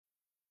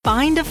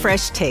Find a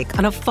fresh take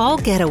on a fall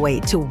getaway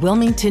to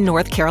Wilmington,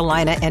 North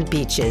Carolina and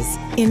beaches.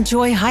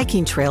 Enjoy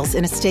hiking trails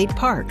in a state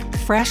park,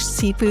 fresh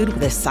seafood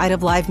with a side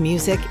of live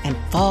music, and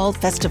fall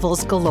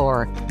festivals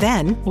galore.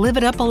 Then live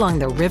it up along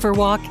the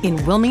Riverwalk in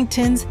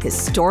Wilmington's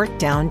historic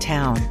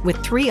downtown.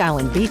 With 3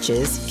 island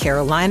beaches,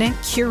 Carolina,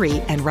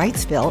 Curie, and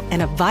Wrightsville,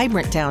 and a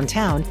vibrant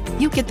downtown,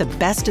 you get the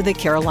best of the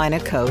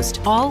Carolina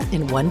coast all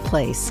in one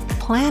place.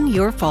 Plan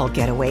your fall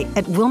getaway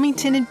at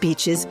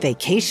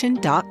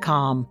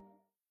WilmingtonandBeachesVacation.com.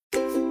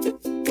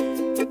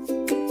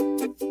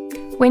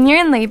 When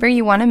you're in labor,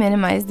 you want to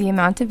minimize the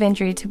amount of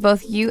injury to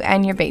both you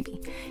and your baby.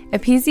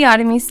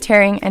 Episiotomies,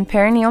 tearing, and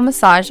perineal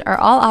massage are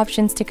all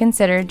options to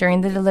consider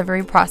during the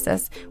delivery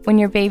process when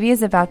your baby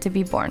is about to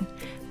be born.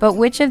 But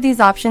which of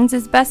these options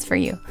is best for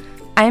you?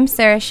 I'm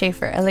Sarah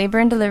Schaefer, a labor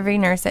and delivery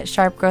nurse at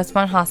Sharp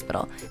Grossmont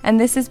Hospital, and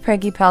this is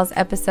Preggy Pals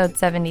episode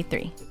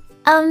 73.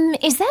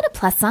 Is that a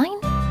plus sign?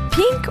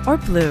 Pink or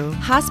blue?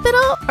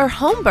 Hospital or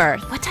home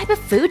birth? What type of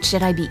food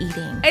should I be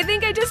eating? I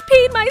think I just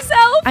peed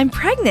myself. I'm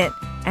pregnant,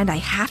 and I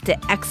have to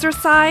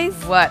exercise.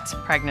 What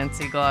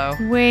pregnancy glow?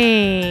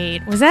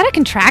 Wait, was that a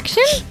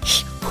contraction?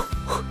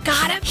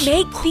 Gotta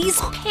make these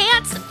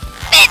pants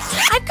fit.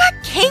 I've got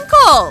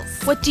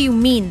kinkles. What do you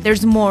mean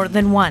there's more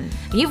than one?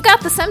 You've got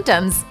the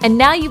symptoms, and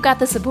now you've got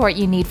the support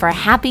you need for a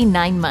happy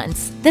 9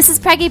 months. This is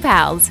Preggy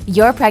Pals,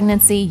 your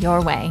pregnancy,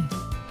 your way.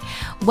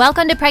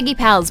 Welcome to Preggy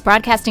Pals,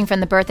 broadcasting from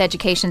the Birth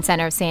Education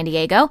Center of San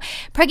Diego.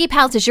 Preggy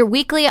Pals is your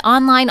weekly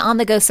online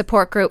on-the-go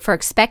support group for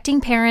expecting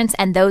parents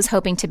and those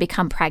hoping to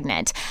become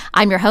pregnant.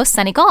 I'm your host,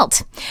 Sunny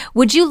Galt.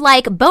 Would you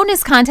like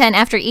bonus content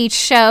after each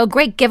show,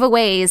 great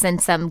giveaways,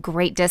 and some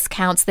great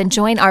discounts? Then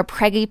join our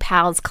Preggy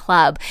Pals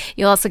Club.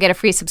 You'll also get a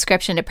free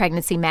subscription to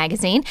Pregnancy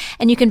Magazine,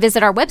 and you can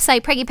visit our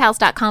website,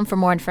 preggypals.com, for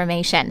more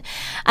information.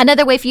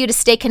 Another way for you to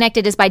stay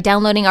connected is by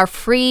downloading our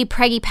free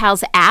Preggy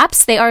Pals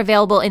apps. They are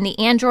available in the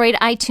Android,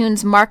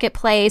 iTunes,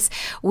 Marketplace.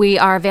 We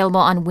are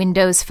available on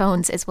Windows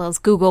phones as well as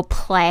Google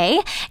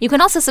Play. You can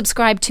also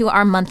subscribe to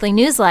our monthly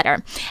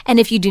newsletter. And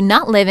if you do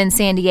not live in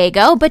San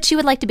Diego, but you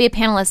would like to be a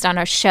panelist on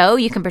our show,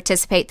 you can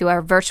participate through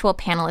our virtual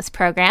panelist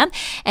program.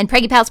 And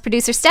Preggy Pals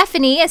producer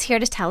Stephanie is here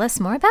to tell us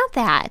more about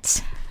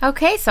that.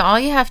 Okay, so all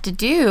you have to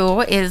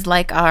do is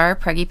like our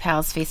Preggy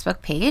Pals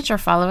Facebook page or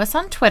follow us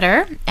on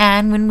Twitter.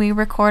 And when we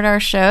record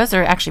our shows,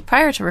 or actually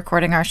prior to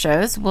recording our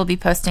shows, we'll be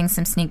posting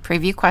some sneak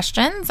preview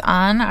questions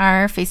on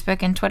our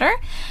Facebook and Twitter.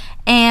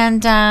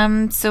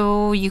 And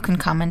so you can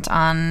comment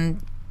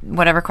on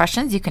whatever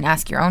questions. You can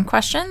ask your own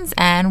questions,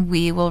 and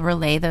we will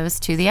relay those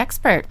to the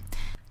expert.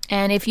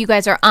 And if you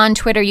guys are on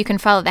Twitter, you can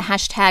follow the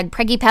hashtag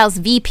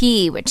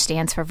PreggyPalsVP, which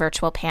stands for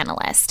Virtual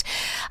Panelist.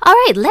 All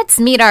right, let's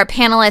meet our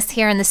panelists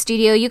here in the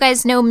studio. You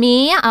guys know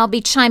me. I'll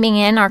be chiming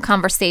in our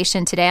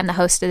conversation today. I'm the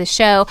host of the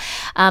show.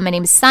 My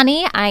name is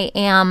Sunny. I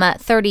am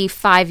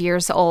 35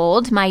 years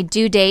old. My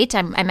due date,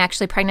 I'm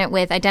actually pregnant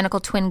with identical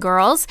twin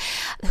girls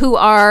who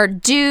are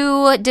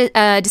due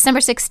December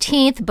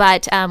 16th,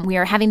 but we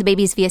are having the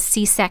babies via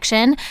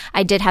C-section.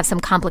 I did have some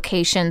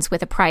complications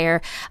with a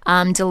prior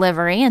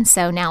delivery, and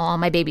so now all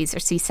my babies are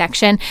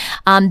C-section.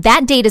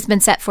 That date has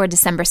been set for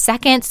December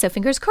 2nd, so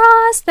fingers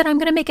crossed that I'm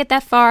going to make it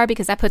that far,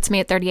 because that puts me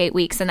at 38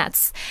 weeks, and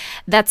that's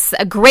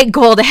a great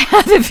goal to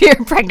have if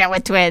you're pregnant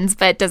with twins,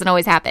 but it doesn't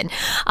always happen.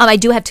 I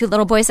do have 2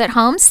 little boys at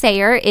home.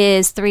 Sayer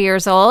is 3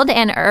 years old,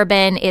 and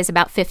Urban is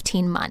about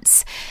 15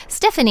 months.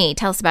 Stephanie,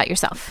 tell us about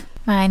yourself.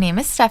 My name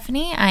is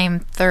Stephanie. I'm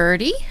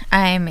 30.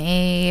 I'm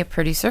a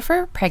producer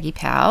for Preggy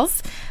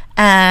Pals.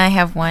 I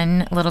have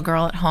 1 little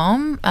girl at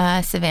home.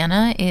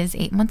 Savannah is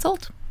 8 months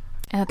old.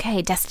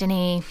 Okay,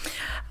 Destiny.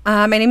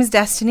 My name is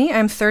Destiny.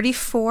 I'm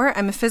 34.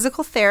 I'm a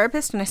physical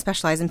therapist, and I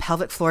specialize in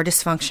pelvic floor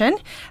dysfunction.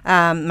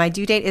 My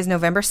due date is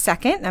November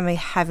 2nd. I'm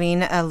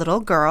having a little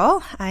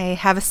girl. I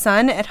have a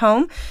son at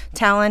home,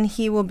 Talon.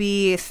 He will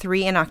be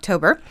 3 in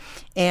October,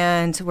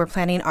 and we're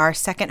planning our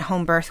second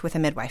home birth with a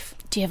midwife.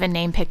 Do you have a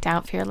name picked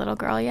out for your little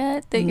girl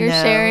yet that you're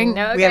sharing?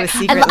 No, okay. We have a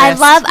secret list. I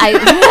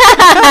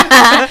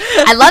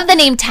love the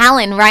name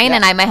Talon. Ryan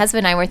and my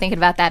husband and I were thinking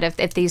about that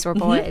if these were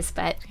boys,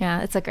 but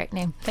yeah, it's a great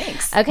name.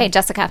 Thanks. Okay,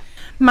 Jessica.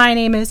 My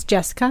name is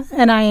Jessica,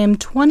 and I am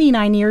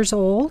 29 years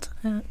old,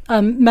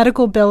 a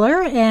medical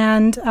biller,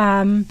 and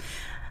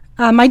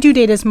my due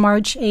date is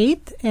March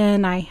 8th,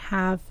 and I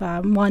have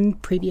 1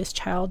 previous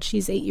child.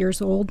 She's 8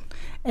 years old,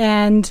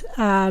 and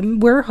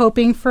we're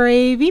hoping for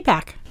a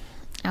VBAC.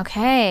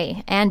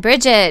 Okay, and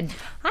Bridget.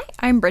 Hi,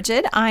 I'm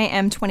Bridget. I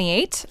am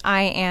 28.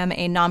 I am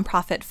a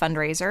nonprofit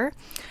fundraiser.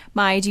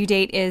 My due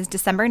date is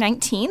December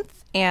 19th,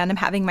 and I'm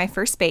having my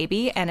first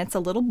baby, and it's a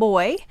little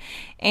boy,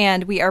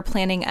 and we are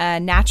planning a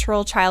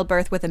natural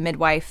childbirth with a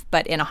midwife,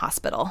 but in a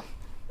hospital.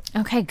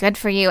 Okay, good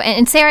for you.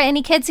 And Sarah,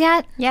 any kids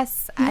yet?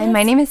 Yes.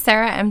 My name is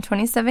Sarah. I'm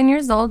 27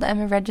 years old.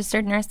 I'm a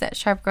registered nurse at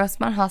Sharp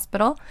Grossmont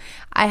Hospital.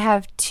 I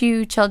have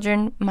 2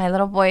 children. My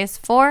little boy is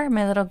 4.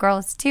 My little girl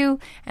is 2.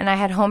 And I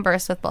had home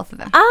births with both of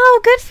them.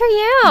 Oh, good for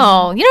you.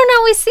 Mm-hmm. You don't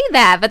always see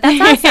that, but that's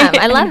awesome.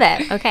 I love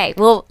it. Okay.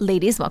 Well,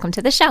 ladies, welcome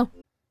to the show.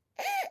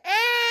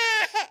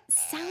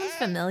 Sound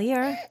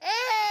familiar?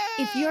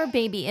 If your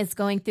baby is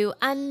going through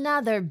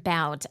another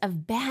bout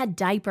of bad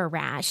diaper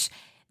rash,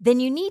 then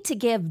you need to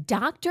give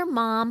Dr.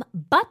 Mom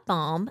Butt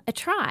Balm a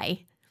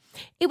try.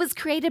 It was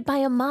created by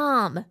a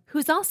mom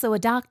who's also a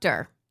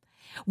doctor.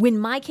 When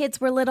my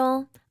kids were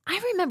little, I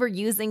remember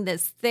using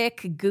this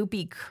thick,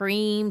 goopy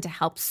cream to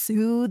help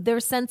soothe their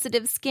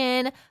sensitive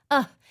skin.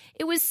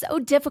 It was so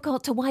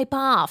difficult to wipe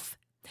off.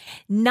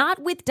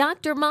 Not with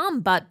Dr. Mom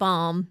Butt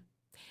Balm.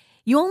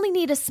 You only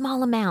need a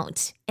small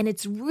amount, and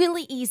it's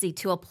really easy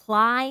to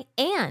apply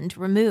and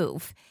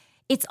remove.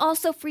 It's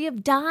also free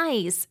of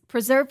dyes,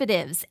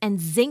 preservatives, and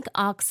zinc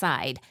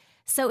oxide,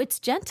 so it's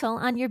gentle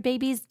on your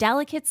baby's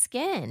delicate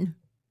skin.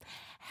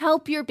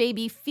 Help your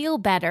baby feel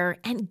better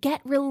and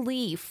get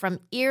relief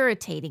from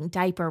irritating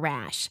diaper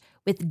rash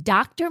with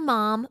Dr.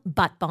 Mom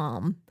Butt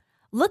Balm.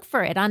 Look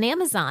for it on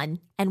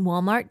Amazon and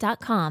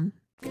Walmart.com.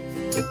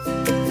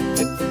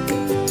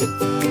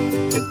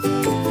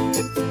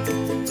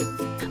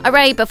 All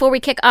right, before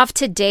we kick off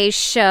today's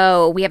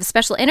show, we have a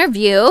special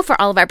interview for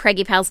all of our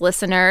Preggy Pals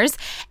listeners.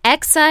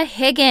 Exa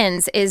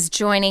Higgins is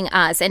joining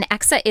us, and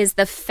Exa is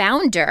the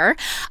founder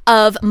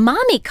of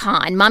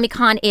MommyCon.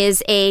 MommyCon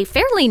is a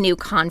fairly new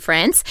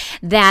conference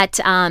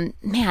that,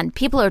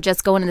 people are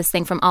just going to this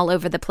thing from all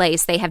over the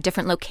place. They have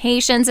different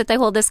locations that they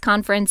hold this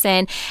conference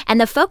in,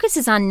 and the focus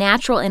is on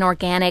natural and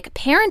organic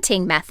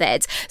parenting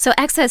methods. So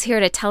Exa is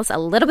here to tell us a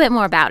little bit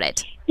more about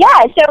it.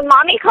 Yeah, so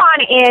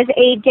MommyCon is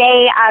a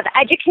day of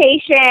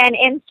education,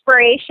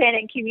 inspiration,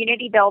 and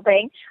community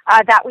building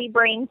that we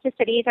bring to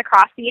cities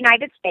across the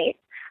United States.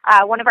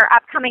 One of our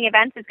upcoming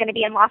events is going to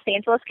be in Los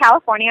Angeles,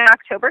 California on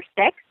October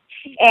 6th.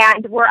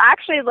 And we're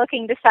actually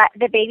looking to set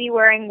the baby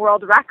wearing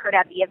world record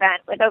at the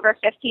event with over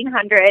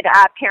 1,500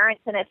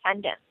 parents in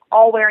attendance,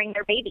 all wearing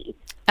their babies.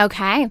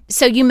 Okay.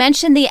 So you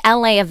mentioned the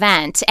LA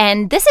event,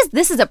 and this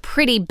is a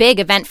pretty big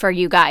event for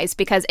you guys,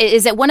 because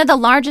is it one of the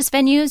largest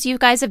venues you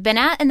guys have been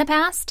at in the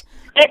past?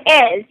 It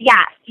is,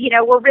 yes.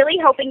 We're really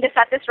hoping to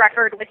set this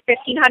record with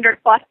 1,500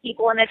 plus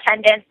people in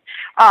attendance.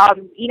 Our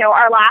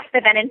last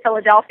event in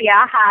Philadelphia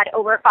had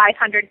over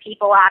 500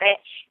 people at it,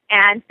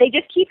 and they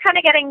just keep kind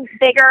of getting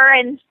bigger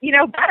and,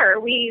 better.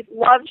 We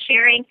love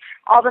sharing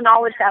all the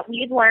knowledge that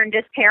we've learned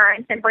as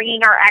parents and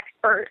bringing our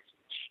experts,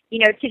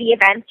 to the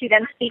event to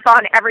then speak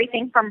on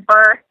everything from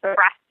birth to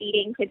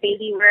breastfeeding to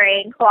baby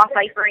wearing, cloth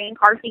diapering,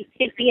 car seat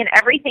safety, and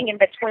everything in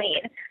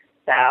between.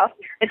 So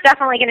it's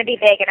definitely going to be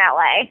big in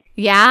LA.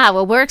 Yeah,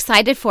 well, we're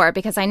excited for it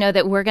because I know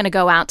that we're going to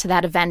go out to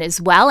that event as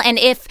well. And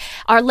if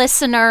our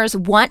listeners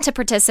want to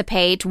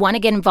participate, want to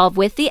get involved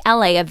with the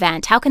LA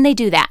event, how can they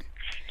do that?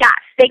 Yes,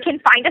 they can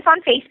find us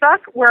on Facebook.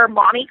 We're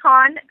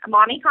MommyCon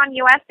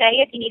USA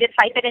if you need to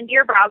type it into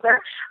your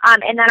browser.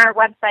 And then our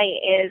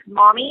website is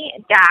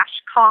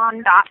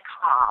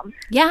mommy-con.com.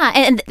 Yeah,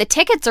 and the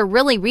tickets are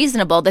really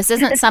reasonable. This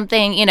isn't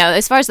something,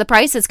 as far as the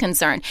price is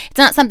concerned, it's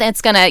not something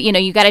that's going to,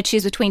 you got to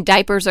choose between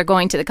diapers or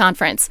going to the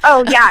conference.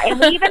 Oh, yeah, and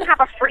we even have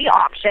a free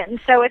option.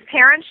 So if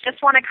parents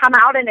just want to come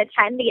out and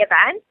attend the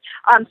event,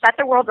 set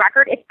the world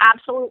record, it's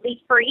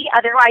absolutely free.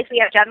 Otherwise, we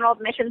have general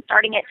admission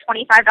starting at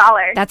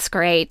 $25. That's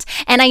great.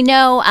 And I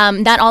know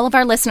not all of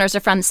our listeners are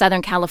from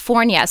Southern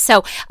California.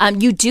 So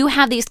you do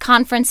have these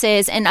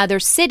conferences in other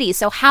cities.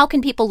 So how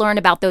can people learn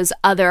about those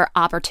other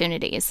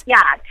opportunities?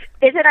 Yeah,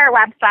 visit our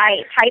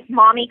website, type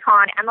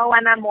MommyCon,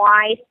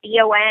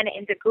 MOMMYCON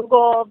into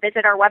Google.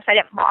 Visit our website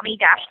at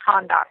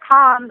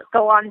mommy-con.com.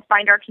 Go on,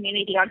 find our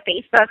community on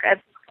Facebook of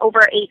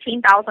over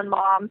 18,000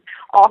 moms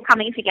all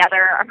coming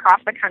together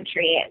across the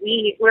country.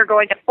 We're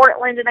going to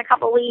Portland in a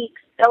couple weeks,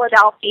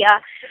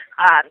 Philadelphia,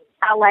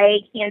 LA,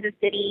 Kansas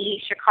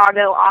City,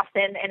 Chicago,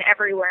 Austin, and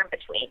everywhere in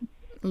between.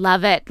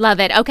 Love it. Love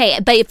it. Okay.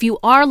 But if you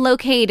are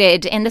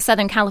located in the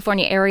Southern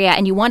California area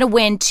and you want to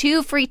win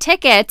 2 free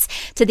tickets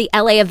to the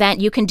LA event,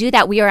 you can do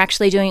that. We are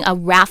actually doing a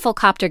raffle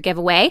copter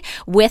giveaway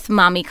with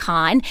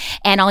MommyCon.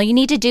 And all you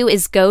need to do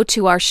is go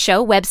to our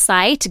show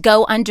website,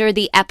 go under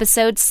the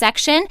episodes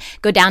section,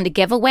 go down to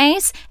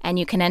giveaways, and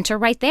you can enter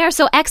right there.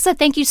 So Exa,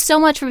 thank you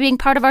so much for being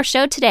part of our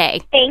show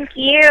today. Thank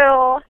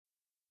you.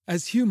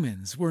 As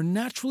humans, we're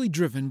naturally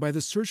driven by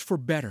the search for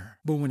better.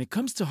 But when it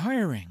comes to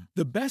hiring,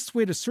 the best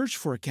way to search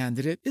for a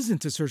candidate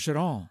isn't to search at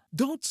all.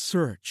 Don't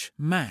search,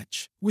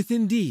 match with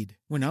Indeed.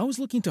 When I was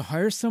looking to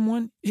hire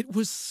someone, it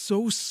was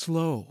so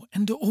slow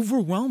and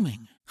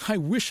overwhelming. I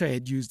wish I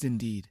had used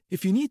Indeed.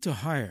 If you need to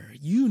hire,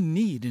 you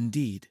need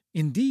Indeed.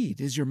 Indeed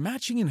is your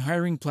matching and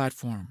hiring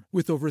platform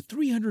with over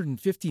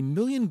 350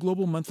 million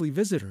global monthly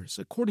visitors,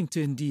 according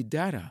to Indeed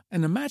data,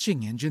 and a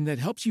matching engine that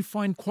helps you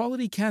find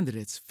quality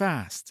candidates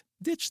fast.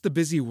 Ditch the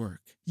busy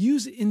work.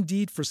 Use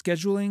Indeed for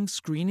scheduling,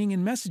 screening,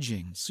 and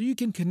messaging so you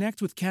can connect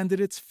with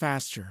candidates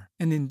faster.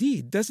 And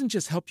Indeed doesn't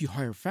just help you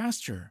hire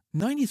faster.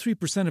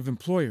 93% of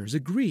employers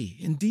agree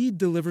Indeed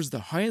delivers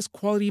the highest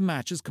quality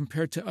matches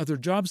compared to other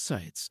job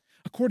sites,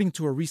 according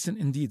to a recent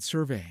Indeed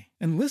survey.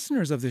 And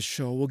listeners of this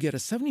show will get a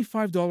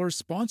 $75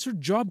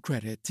 sponsored job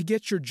credit to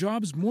get your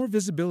jobs more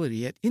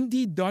visibility at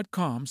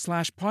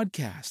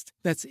Indeed.com/podcast.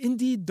 That's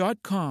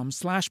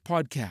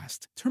Indeed.com/podcast.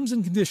 Terms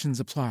and conditions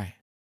apply.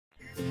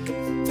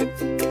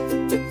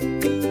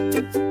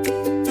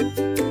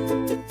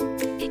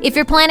 If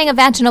you're planning a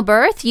vaginal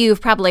birth, you've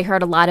probably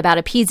heard a lot about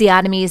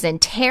episiotomies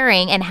and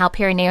tearing and how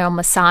perineal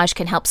massage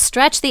can help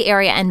stretch the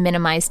area and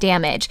minimize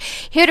damage.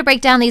 Here to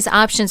break down these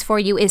options for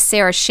you is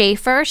Sarah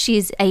Schaefer.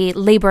 She's a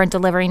labor and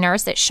delivery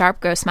nurse at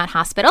Sharp Grossmont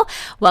Hospital.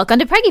 Welcome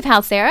to Preggy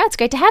Pals, Sarah. It's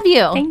great to have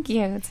you. Thank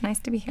you. It's nice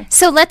to be here.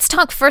 So let's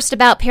talk first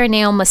about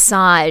perineal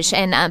massage.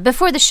 And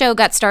before the show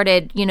got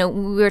started, we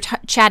were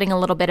chatting a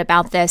little bit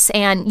about this.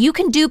 And you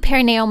can do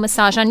perineal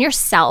massage on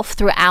yourself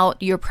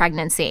throughout your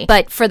pregnancy.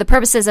 But for the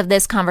purposes of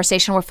this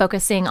conversation, we're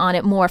focusing on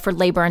it more for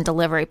labor and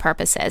delivery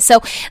purposes.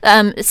 So,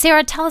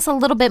 Sarah, tell us a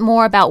little bit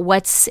more about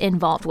what's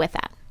involved with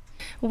that.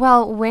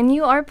 Well, when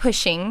you are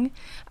pushing,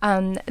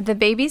 the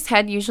baby's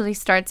head usually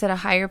starts at a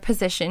higher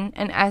position.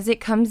 And as it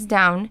comes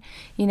down,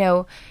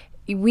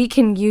 we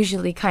can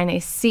usually kind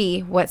of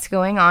see what's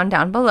going on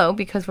down below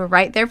because we're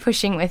right there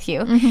pushing with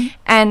you. Mm-hmm.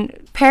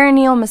 And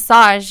perineal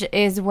massage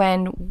is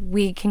when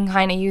we can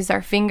kind of use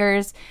our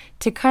fingers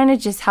to kind of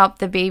just help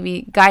the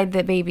baby, guide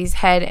the baby's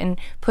head and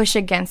push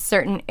against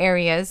certain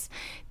areas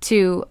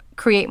to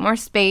create more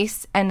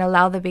space and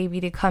allow the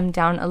baby to come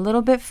down a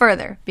little bit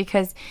further,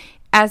 because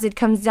as it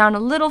comes down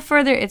a little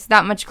further, it's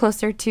that much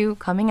closer to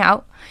coming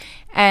out.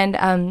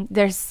 And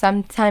there's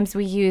sometimes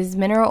we use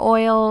mineral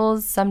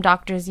oils. Some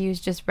doctors use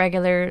just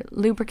regular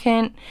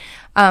lubricant,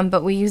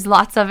 but we use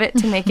lots of it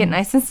to make it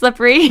nice and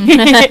slippery.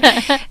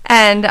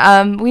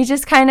 And we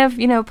just kind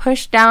of,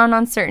 push down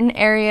on certain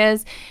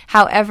areas.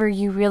 However,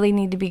 you really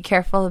need to be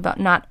careful about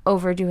not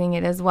overdoing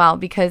it as well,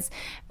 because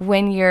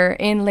when you're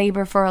in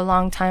labor for a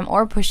long time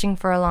or pushing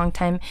for a long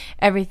time,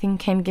 everything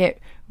can get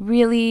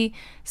really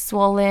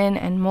swollen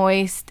and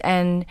moist,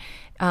 and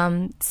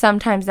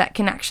sometimes that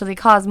can actually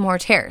cause more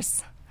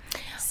tears.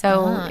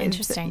 So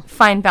interesting.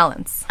 Fine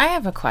balance. I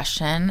have a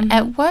question. Mm-hmm.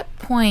 At what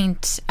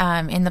point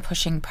in the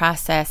pushing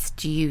process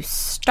do you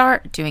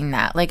start doing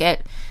that?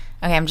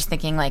 I'm just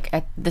thinking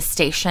at the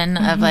station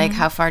of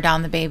how far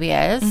down the baby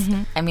is.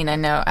 Mm-hmm. I mean, I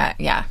know,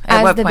 yeah.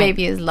 At what point?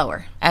 Baby is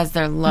lower. As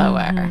they're lower.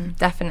 Mm-hmm.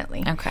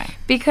 Definitely. Okay.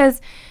 Because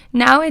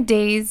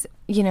nowadays,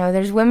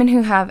 there's women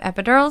who have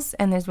epidurals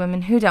and there's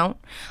women who don't.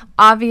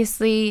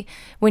 Obviously,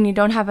 when you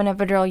don't have an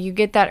epidural, you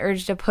get that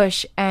urge to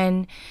push,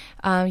 and,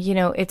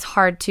 it's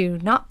hard to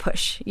not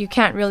push. You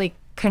can't really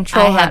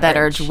control I had that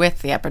urge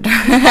with the epidural.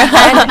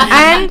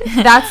 and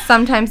that's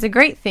sometimes a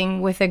great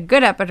thing. With a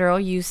good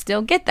epidural, you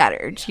still get that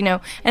urge,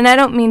 And I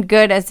don't mean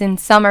good as in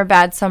some are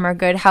bad, some are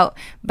good,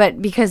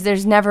 but because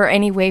there's never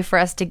any way for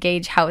us to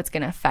gauge how it's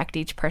going to affect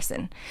each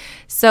person.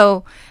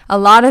 So a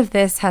lot of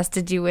this has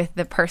to do with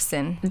the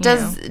person.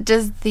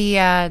 Does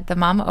the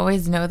mom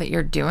always know that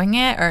you're doing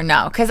it or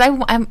no? Because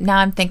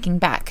I'm thinking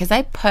back, because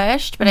I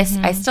pushed, but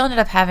Mm-hmm. I still ended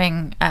up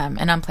having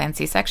an unplanned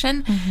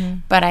C-section. Mm-hmm.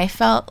 But I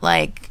felt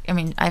like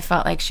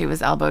she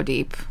was elbow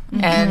deep,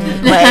 mm-hmm. and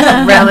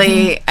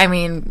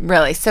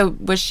really. So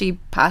was she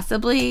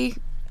possibly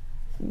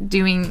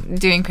doing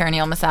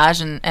perineal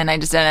massage and I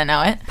just didn't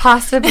know it?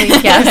 Possibly,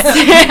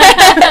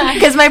 yes.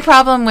 Because my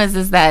problem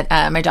was that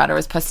my daughter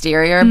was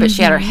posterior, but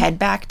she had her head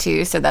back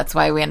too, so that's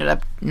why we ended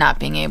up not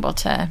being able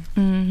to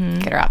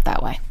get her out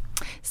that way.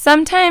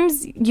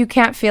 Sometimes you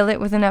can't feel it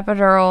with an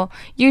epidural.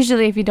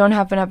 Usually if you don't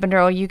have an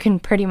epidural, you can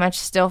pretty much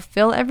still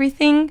feel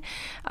everything.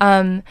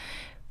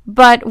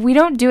 But we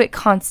don't do it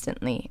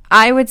constantly.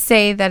 I would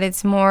say that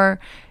it's more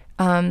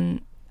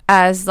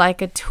as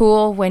like a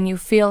tool when you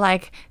feel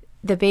like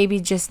the baby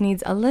just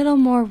needs a little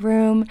more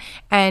room,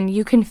 and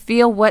you can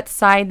feel what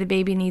side the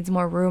baby needs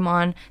more room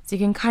on. So you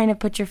can kind of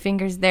put your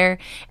fingers there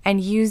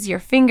and use your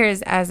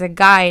fingers as a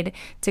guide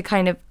to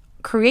kind of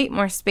create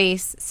more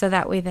space, so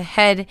that way the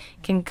head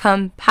can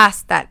come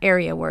past that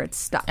area where it's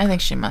stuck. I think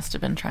she must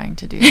have been trying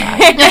to do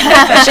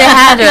that. She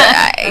had to,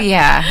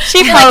 yeah.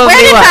 She probably where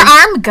did her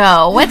arm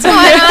go? What's going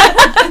on?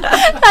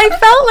 I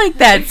felt like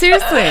that,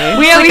 seriously.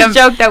 We always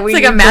joke that we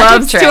need like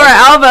gloves to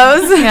our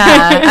elbows.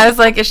 Yeah. I was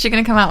like, is she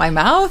going to come out my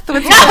mouth?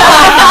 What's going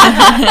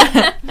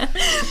on?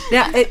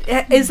 Yeah.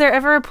 Is there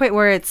ever a point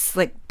where it's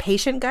like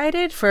patient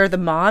guided for the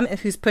mom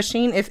who's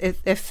pushing,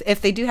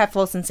 if they do have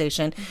full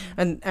sensation,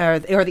 and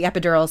or the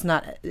epidural is not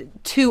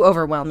too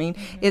overwhelming?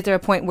 Is there a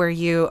point where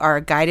you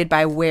are guided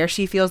by where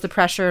she feels the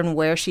pressure and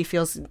where she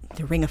feels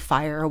the ring of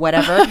fire or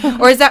whatever?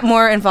 Or is that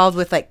more involved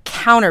with like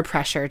counter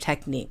pressure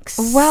techniques?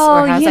 Well,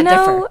 or how does that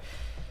differ?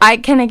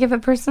 Can I give a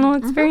personal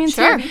experience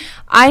sure. here?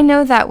 I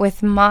know that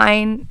with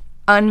mine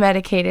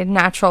unmedicated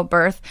natural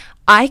birth,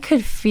 I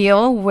could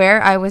feel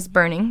where I was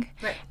burning.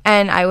 Right.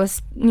 And I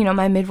was,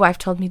 my midwife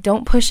told me,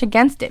 don't push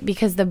against it,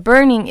 because the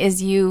burning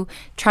is you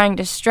trying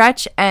to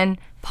stretch and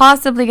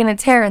possibly going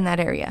to tear in that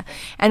area.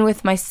 And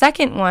with my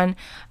second one,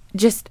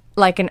 just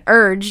like an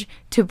urge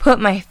to put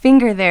my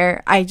finger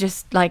there, I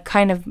just like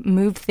kind of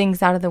moved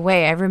things out of the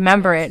way. I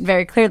remember it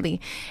very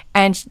clearly.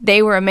 And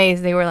they were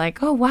amazed. They were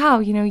like, oh, wow,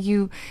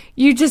 you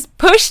just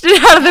pushed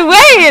it out of the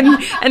way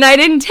and I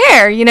didn't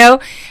tear,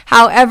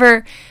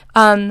 However,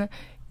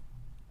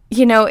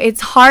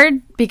 it's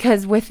hard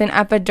because with an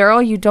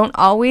epidural, you don't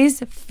always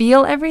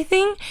feel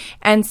everything.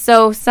 And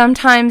so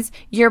sometimes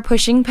you're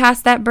pushing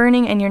past that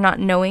burning and you're not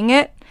knowing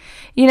it.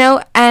 you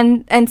know,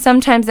 and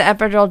sometimes the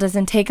epidural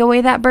doesn't take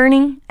away that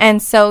burning.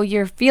 And so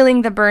you're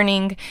feeling the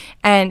burning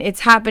and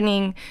it's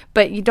happening,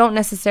 but you don't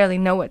necessarily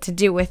know what to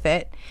do with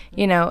it,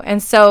 you know.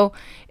 And so,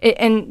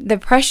 and the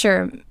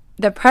pressure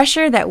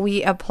that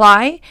we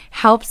apply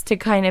helps to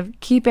kind of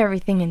keep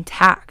everything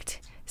intact.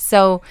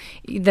 So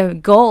the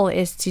goal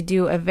is to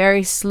do a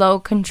very slow,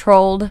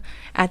 controlled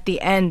at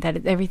the end,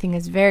 that everything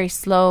is very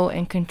slow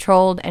and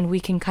controlled, and we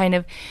can kind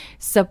of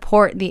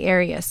support the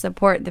area,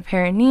 support the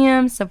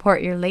perineum,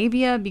 support your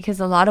labia,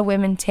 because a lot of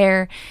women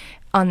tear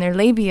on their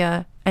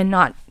labia and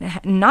not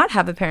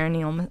have a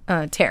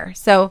perineal tear.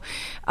 So,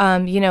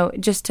 you know,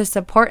 just to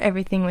support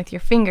everything with your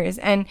fingers.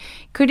 And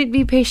could it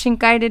be patient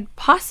guided?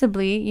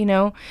 Possibly, you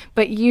know,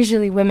 but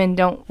usually women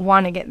don't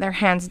want to get their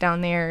hands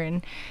down there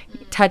and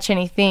touch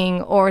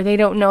anything, or they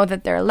don't know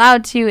that they're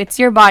allowed to. It's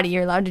your body.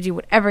 You're allowed to do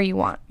whatever you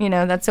want. You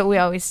know, that's what we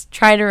always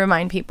try to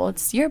remind people.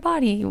 It's your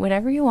body,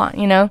 whatever you want,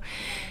 you know.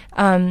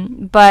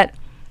 But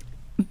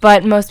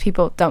most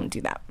people don't do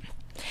that.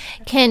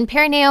 Can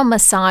perineal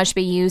massage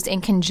be used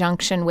in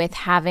conjunction with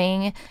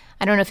having,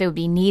 I don't know if it would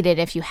be needed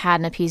if you had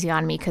an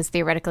episiotomy, because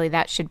theoretically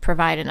that should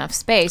provide enough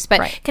space,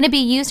 but can it be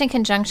used in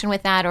conjunction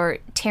with that, or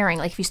tearing?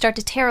 Like if you start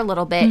to tear a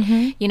little bit,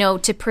 you know,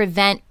 to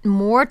prevent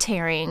more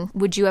tearing,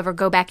 would you ever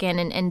go back in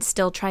and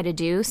still try to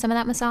do some of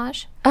that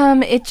massage?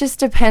 It just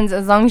depends.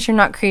 As long as you're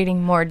not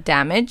creating more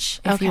damage,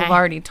 if you've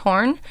already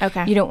torn,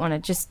 you don't want to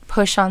just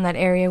push on that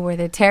area where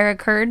the tear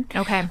occurred.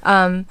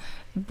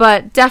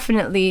 But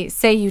definitely,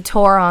 say you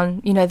tore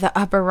on, you know, the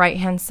upper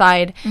right-hand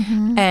side,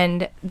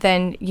 and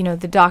then, you know,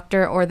 the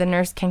doctor or the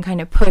nurse can kind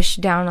of push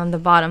down on the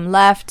bottom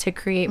left to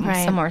create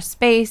some more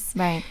space.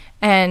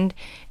 And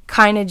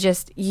kind of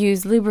just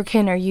use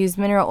lubricant or use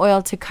mineral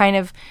oil to kind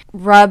of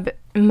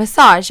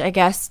massage, I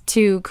guess,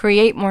 to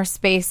create more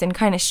space and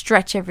kind of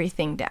stretch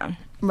everything down.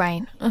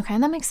 Okay,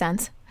 that makes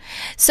sense.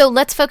 So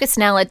let's focus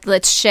now.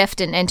 Let's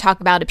shift and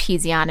talk about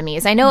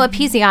episiotomies. I know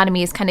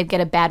episiotomies kind of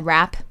get a bad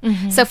rap.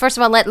 So first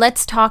of all,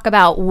 let's talk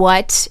about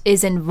what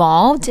is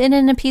involved in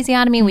an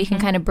episiotomy. We can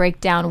kind of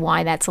break down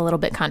why that's a little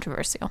bit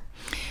controversial.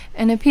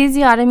 An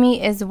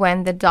episiotomy is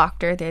when the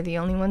doctor, they're the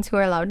only ones who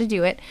are allowed to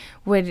do it,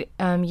 would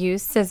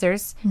use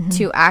scissors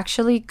to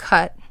actually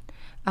cut.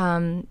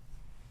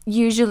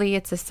 Usually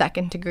it's a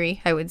second degree,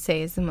 I would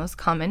say, is the most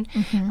common.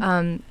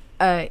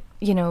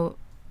 You know,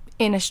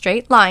 in a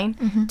straight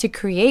line to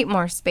create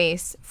more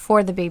space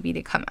for the baby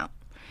to come out.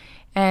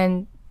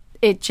 And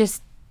it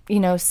just, you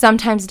know,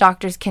 sometimes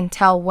doctors can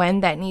tell when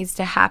that needs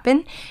to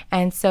happen,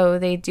 and so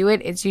they do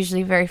it. It's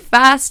usually very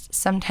fast.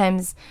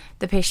 Sometimes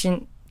the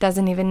patient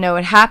doesn't even know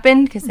it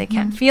happened because they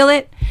can't feel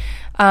it.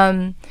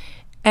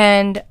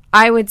 And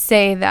I would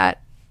say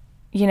that,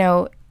 you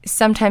know,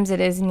 sometimes it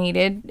is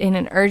needed in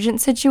an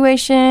urgent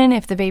situation,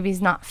 if the baby's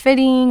not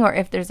fitting or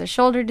if there's a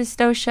shoulder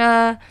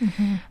dystocia.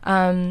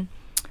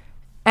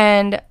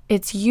 And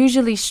it's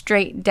usually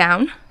straight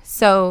down.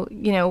 So,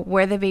 you know,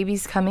 where the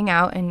baby's coming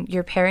out and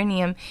your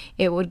perineum,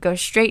 it would go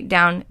straight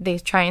down. They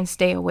try and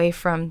stay away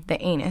from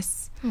the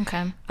anus.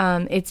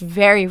 It's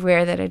very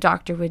rare that a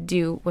doctor would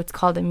do what's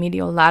called a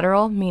medial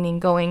lateral, meaning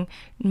going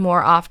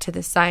more off to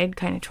the side,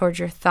 kind of towards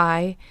your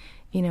thigh,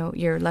 you know,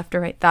 your left or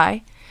right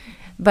thigh.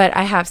 But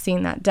I have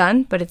seen that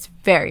done, but it's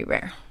very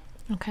rare.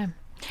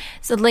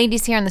 So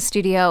ladies here in the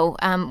studio,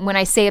 when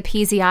I say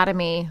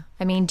episiotomy,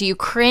 I mean, do you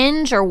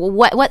cringe, or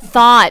what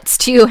thoughts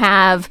do you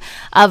have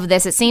of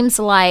this? It seems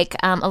like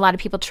a lot of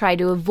people try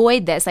to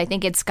avoid this. I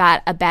think it's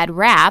got a bad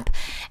rap,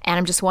 and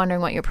I'm just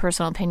wondering what your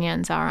personal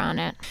opinions are on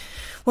it.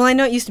 Well, I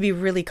know it used to be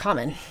really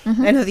common.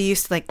 I know they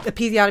used to, like,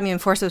 episiotomy and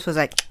forceps was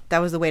like, that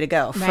was the way to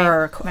go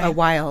for a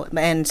while.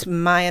 And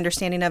my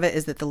understanding of it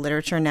is that the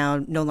literature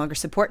now no longer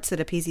supports that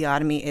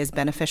episiotomy is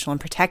beneficial and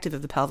protective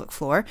of the pelvic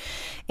floor,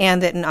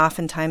 and that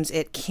oftentimes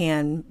it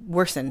can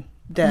worsen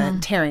the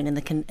tearing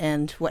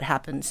and what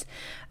happens.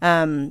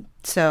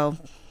 So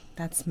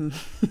that's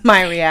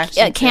my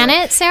reaction. Can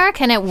it, Sarah?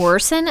 Can it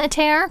worsen a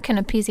tear? Can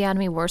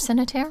episiotomy worsen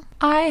a tear?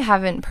 I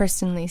haven't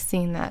personally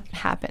seen that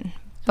happen,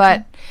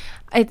 but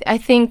I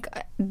think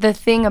the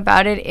thing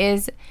about it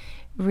is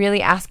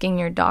really asking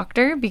your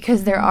doctor,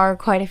 because there are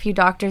quite a few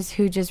doctors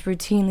who just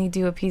routinely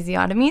do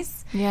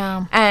episiotomies.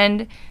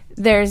 And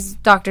there's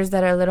doctors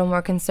that are a little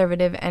more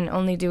conservative and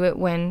only do it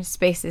when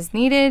space is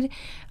needed.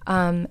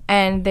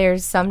 And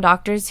there's some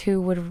doctors who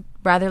would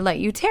rather let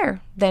you tear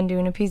than do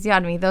an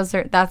episiotomy.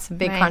 That's a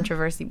big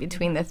controversy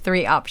between the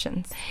three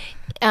options.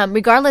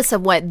 Regardless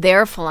of what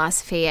their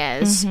philosophy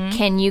is,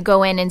 can you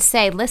go in and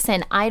say,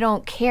 listen, I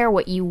don't care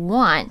what you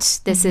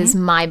want. This is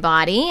my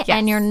body,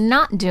 and you're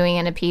not doing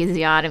an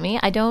episiotomy.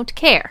 I don't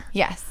care.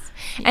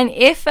 And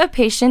if a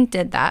patient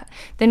did that,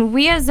 then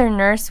we as their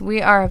nurse,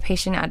 we are a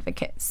patient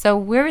advocate. So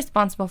we're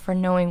responsible for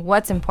knowing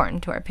what's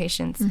important to our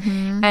patients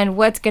and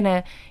what's going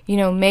to, you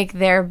know, make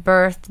their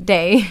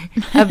birthday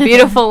a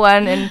beautiful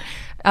one.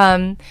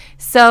 And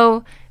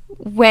so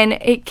when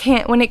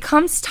it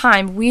comes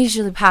time, we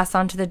usually pass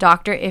on to the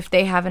doctor if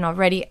they haven't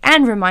already,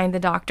 and remind the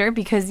doctor,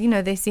 because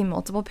they see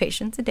multiple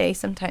patients a day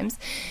sometimes,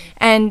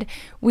 and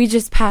we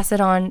just pass it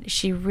on.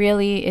 She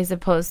really is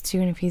opposed to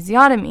an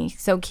episiotomy,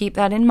 so keep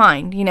that in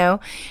mind,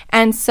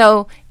 and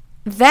so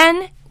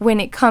then when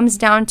it comes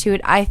down to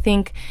it, I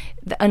think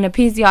an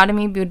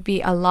episiotomy would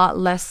be a lot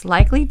less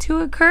likely to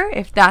occur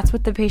if that's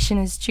what the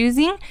patient is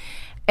choosing,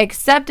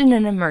 except in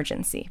an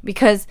emergency,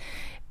 because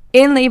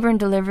in labor and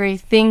delivery,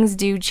 things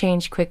do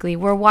change quickly.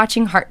 We're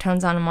watching heart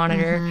tones on a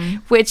monitor,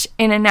 which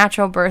in a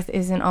natural birth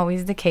isn't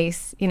always the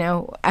case,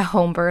 a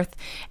home birth.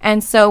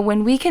 And so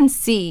when we can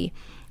see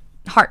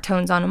heart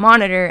tones on a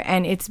monitor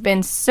and it's been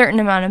a certain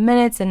amount of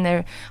minutes and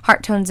their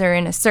heart tones are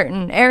in a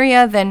certain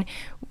area, then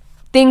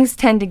things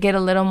tend to get a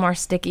little more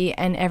sticky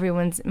and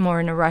everyone's more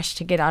in a rush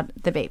to get out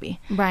the baby.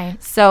 Right.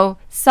 So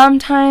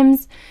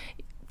sometimes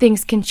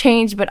things can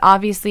change, but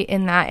obviously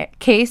in that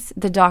case,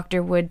 the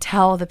doctor would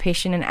tell the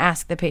patient and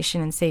ask the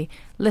patient and say,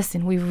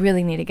 listen, we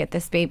really need to get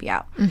this baby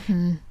out.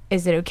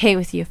 Is it okay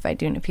with you if I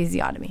do an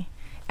episiotomy?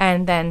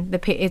 And then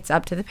it's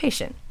up to the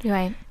patient.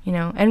 Right.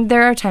 And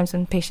there are times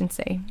when patients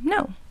say,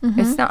 no,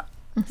 it's not.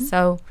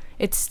 So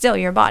it's still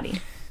your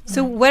body.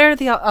 So what are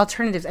the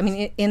alternatives? I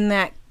mean, in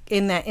that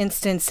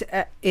instance,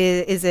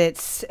 is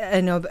it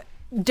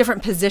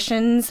different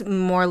positions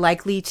more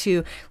likely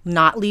to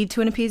not lead to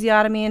an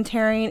episiotomy and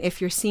tearing? If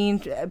you're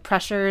seeing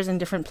pressures in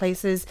different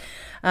places,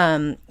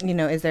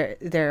 is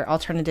there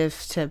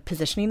alternatives to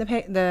positioning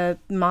the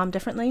mom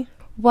differently?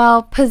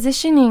 Well,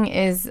 positioning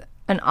is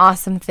an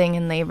awesome thing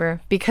in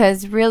labor,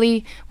 because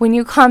really when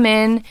you come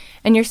in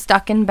and you're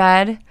stuck in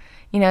bed,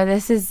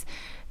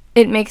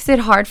 it makes it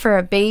hard for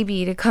a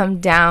baby to come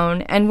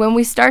down. And when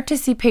we start to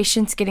see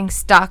patients getting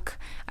stuck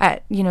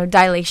at,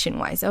 dilation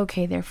wise,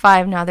 okay, they're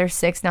 5, now they're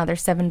 6, now they're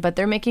 7, but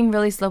they're making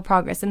really slow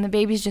progress and the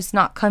baby's just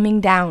not coming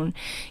down.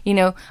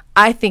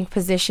 I think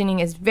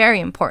positioning is very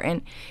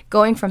important.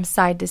 Going from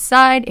side to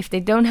side, if they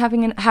don't have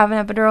an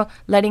epidural,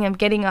 letting them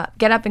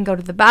get up and go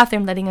to the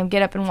bathroom, letting them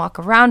get up and walk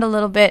around a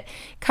little bit,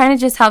 kind of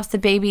just helps the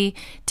baby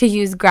to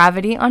use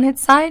gravity on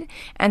its side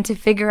and to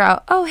figure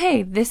out, oh,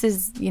 hey, this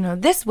is,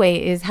 this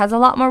way has a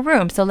lot more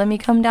room, so let me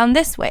come down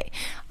this way.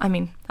 I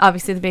mean,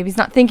 obviously the baby's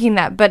not thinking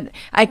that, but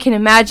I can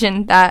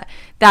imagine that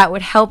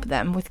would help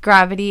them with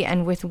gravity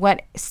and with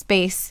what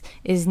space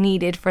is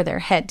needed for their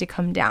head to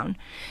come down.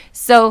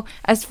 So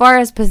as far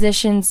as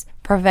positions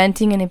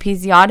preventing an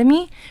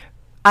episiotomy,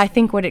 I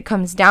think what it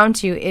comes down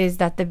to is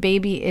that the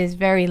baby is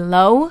very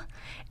low,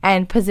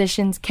 and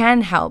positions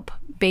can help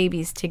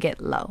babies to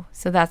get low.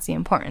 So that's the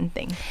important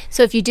thing.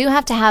 So if you do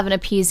have to have an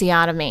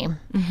episiotomy,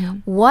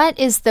 what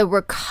is the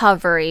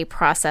recovery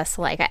process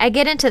like? I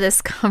get into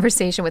this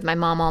conversation with my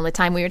mom all the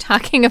time. We were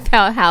talking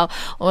about how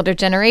older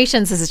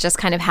generations, this is just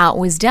kind of how it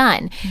was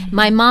done.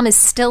 My mom is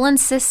still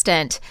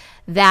insistent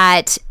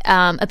that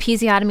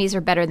episiotomies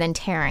are better than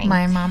tearing.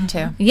 My mom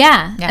too.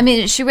 Yeah. I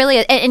mean, she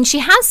really, and she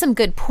has some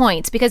good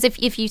points, because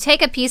if you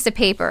take a piece of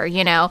paper, and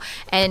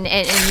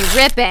you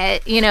rip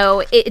it,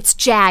 it's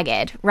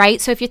jagged, right?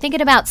 So if you're thinking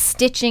about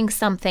stitching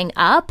something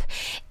up,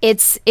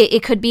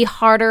 it could be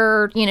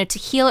harder, to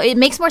heal. It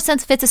makes more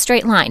sense if it's a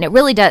straight line. It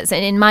really does.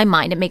 And in my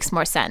mind, it makes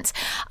more sense.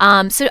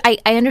 So I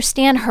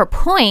understand her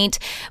point,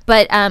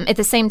 but at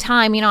the same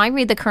time, I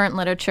read the current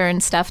literature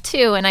and stuff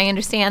too, and I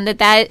understand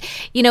that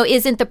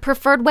isn't the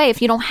preferred way.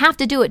 If you don't have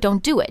to do it,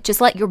 don't do it. Just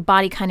let your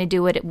body kind of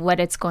do what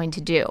it's going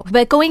to do.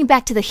 But going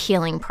back to the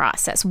healing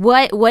process,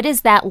 what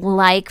is that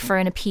like for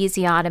an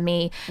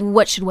episiotomy?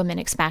 What should women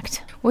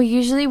expect? Well,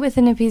 usually with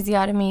an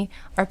episiotomy,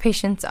 our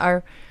patients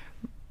are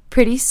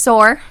pretty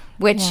sore,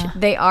 which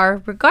they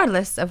are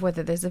regardless of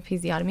whether there's a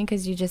episiotomy,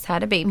 because you just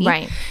had a baby.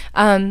 Right.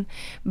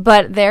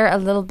 But they're a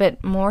little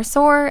bit more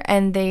sore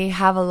and they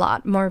have a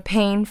lot more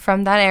pain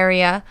from that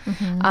area.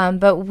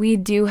 But we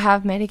do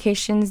have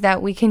medications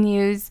that we can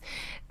use,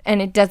 and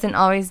it doesn't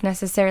always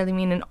necessarily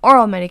mean an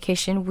oral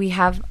medication. We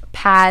have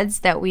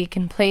pads that we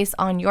can place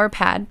on your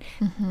pad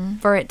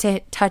for it to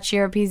touch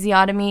your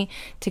episiotomy,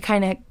 to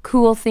kind of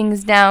cool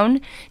things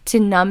down, to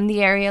numb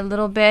the area a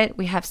little bit.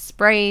 We have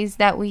sprays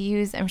that we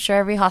use. I'm sure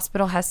every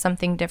hospital has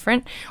something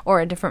different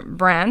or a different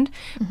brand,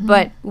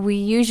 but we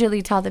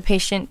usually tell the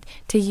patient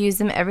to use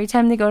them every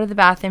time they go to the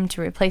bathroom,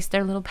 to replace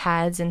their little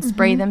pads and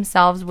spray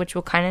themselves, which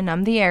will kind of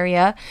numb the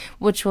area,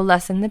 which will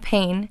lessen the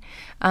pain.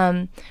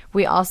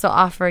 We also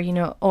offer,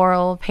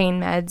 oral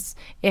pain meds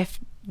if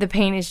the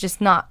pain is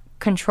just not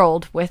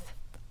controlled with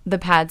the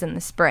pads and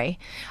the spray.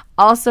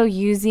 Also,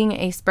 using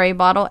a spray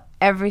bottle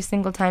every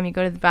single time you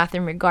go to the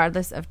bathroom,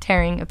 regardless of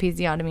tearing,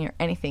 episiotomy, or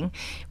anything,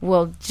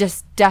 will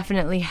just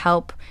definitely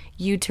help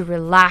you to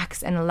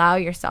relax and allow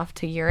yourself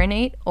to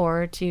urinate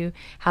or to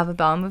have a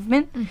bowel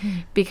movement,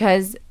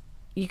 because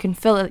you can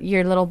fill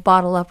your little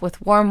bottle up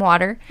with warm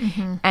water,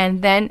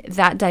 and then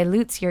that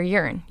dilutes your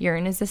urine.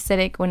 Urine is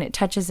acidic. When it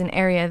touches an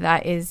area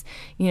that is,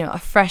 a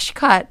fresh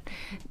cut,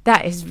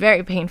 that is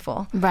very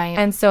painful. Right.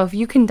 And so if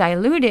you can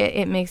dilute it,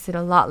 it makes it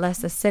a lot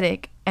less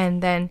acidic,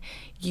 and then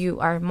you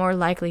are more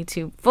likely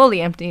to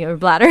fully empty your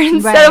bladder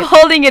instead of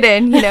holding it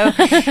in,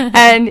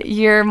 and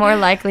you're more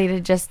likely to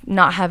just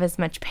not have as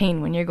much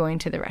pain when you're going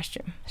to the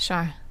restroom.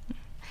 Sure.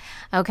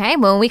 Okay,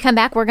 well, when we come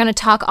back, we're going to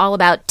talk all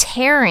about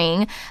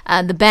tearing,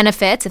 the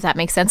benefits, if that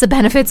makes sense, the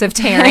benefits of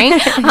tearing,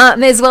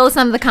 as well as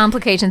some of the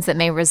complications that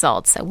may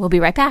result. So we'll be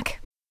right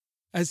back.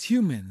 As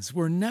humans,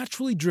 we're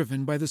naturally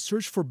driven by the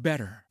search for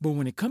better. But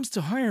when it comes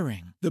to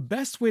hiring, the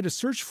best way to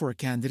search for a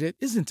candidate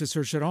isn't to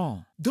search at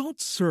all.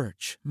 Don't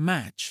search,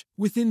 match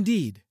with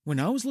Indeed. When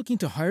I was looking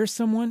to hire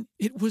someone,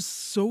 it was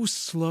so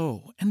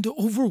slow and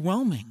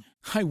overwhelming.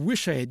 I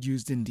wish I had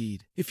used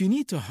Indeed. If you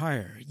need to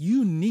hire,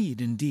 you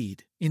need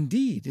Indeed.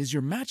 Indeed is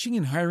your matching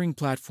and hiring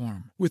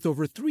platform with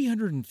over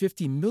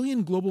 350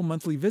 million global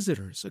monthly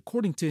visitors,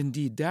 according to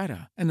Indeed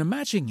data, and a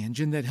matching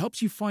engine that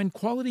helps you find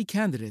quality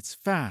candidates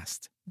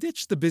fast.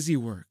 Ditch the busy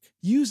work.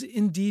 Use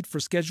Indeed for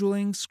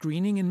scheduling,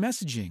 screening, and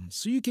messaging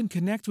so you can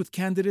connect with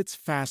candidates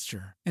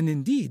faster. And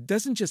Indeed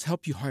doesn't just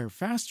help you hire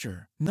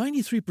faster.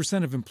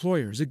 93% of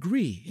employers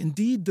agree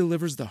Indeed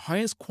delivers the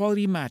highest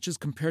quality matches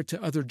compared to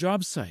other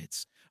job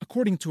sites,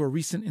 according to a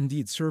recent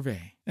Indeed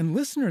survey. And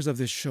listeners of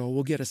this show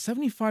will get a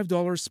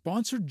 $75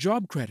 sponsored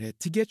job credit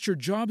to get your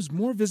jobs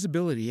more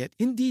visibility at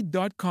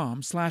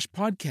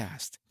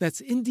Indeed.com/podcast. That's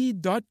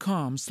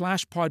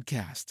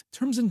Indeed.com/podcast.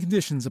 Terms and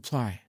conditions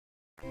apply.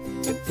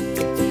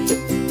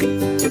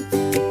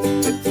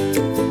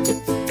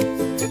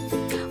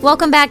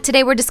 Welcome back.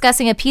 Today we're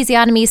discussing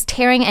episiotomies,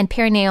 tearing, and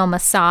perineal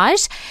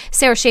massage.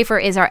 Sarah Schaefer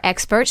is our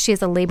expert. She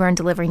is a labor and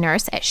delivery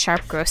nurse at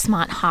Sharp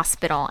Grossmont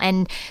Hospital.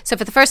 And so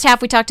for the first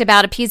half, we talked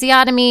about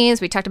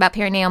episiotomies, we talked about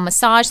perineal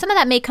massage. Some of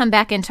that may come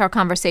back into our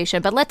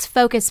conversation, but let's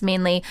focus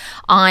mainly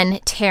on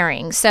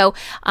tearing. So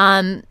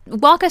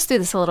walk us through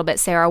this a little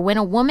bit, Sarah. When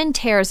a woman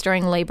tears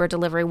during labor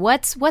delivery,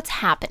 what's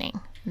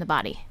happening in the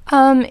body?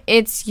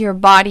 It's your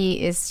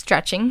body is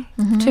stretching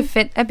to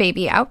fit a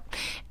baby out,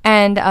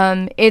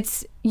 and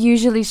it's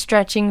usually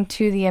stretching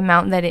to the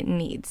amount that it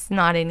needs,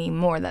 not any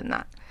more than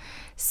that.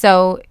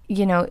 So,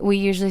 we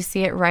usually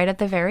see it right at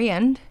the very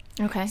end.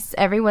 Okay. So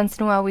every once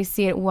in a while we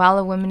see it while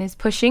a woman is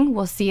pushing.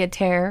 We'll see a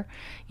tear,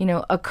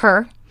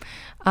 occur.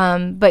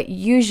 But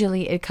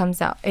usually it comes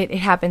out, it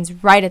happens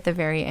right at the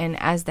very end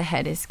as the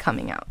head is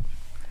coming out.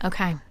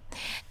 Okay.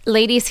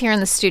 Ladies here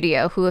in the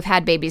studio who have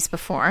had babies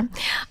before,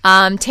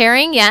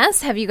 tearing,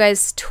 yes. Have you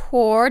guys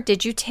tore?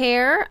 Did you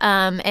tear?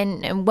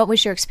 And what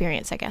was your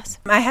experience, I guess?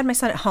 I had my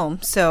son at home,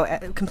 so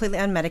completely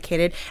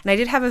unmedicated. And I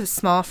did have a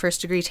small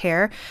first-degree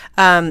tear.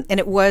 And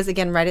it was,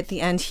 again, right at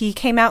the end. He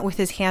came out with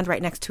his hand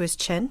right next to his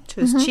chin, to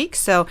his cheek.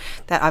 So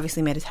that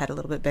obviously made his head a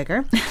little bit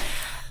bigger.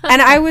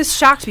 And I was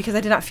shocked because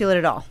I did not feel it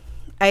at all.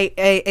 I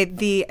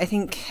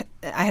think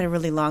I had a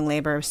really long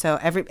labor, so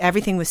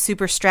everything was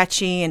super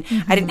stretchy, and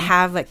I didn't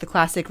have the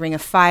classic ring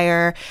of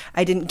fire.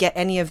 I didn't get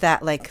any of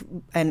that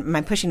and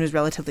my pushing was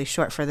relatively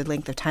short for the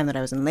length of time that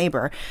I was in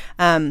labor.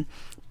 But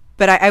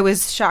I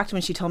was shocked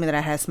when she told me that I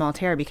had a small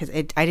tear because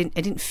I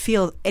didn't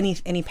feel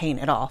any pain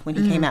at all when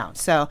he came out.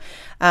 So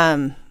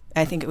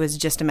I think it was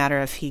just a matter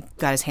of he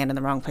got his hand in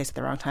the wrong place at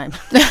the wrong time.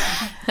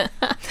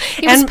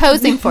 He was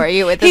posing for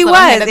you with his he little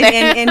was,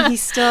 hand and he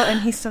still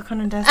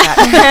kind of does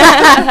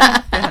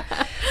that.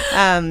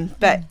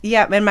 But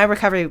yeah, and my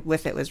recovery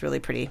with it was really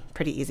pretty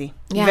easy.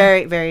 Yeah.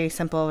 Very, very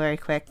simple, very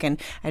quick, and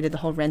I did the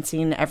whole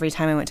rinsing every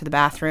time I went to the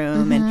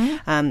bathroom,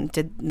 and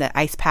did the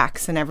ice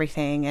packs and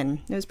everything, and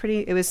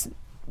it was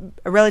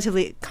a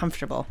relatively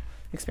comfortable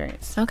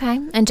experience. Okay.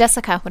 And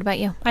Jessica, what about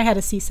you? I had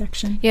a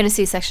C-section. You had a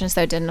C-section,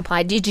 so it didn't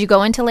apply. Did you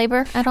go into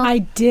labor at all? I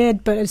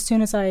did, but as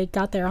soon as I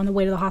got there on the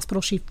way to the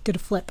hospital, she did a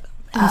flip.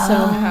 And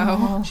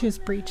so she was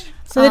breech.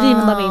 So they didn't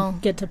even let me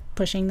get to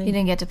pushing. You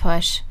didn't get to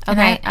push.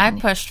 Okay. And I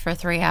pushed for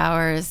 3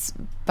 hours,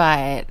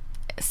 but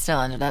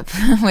still ended up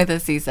with a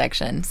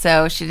C-section.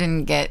 So she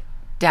didn't get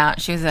down.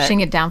 She didn't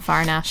get down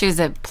far enough. She was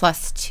at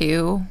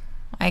 +2,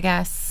 I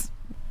guess.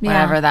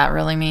 Whatever that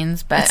really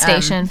means, but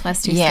station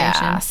 +2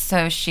 yeah, station.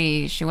 So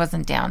she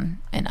wasn't down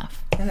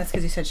enough. And that's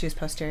because you said she was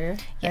posterior,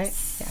 right?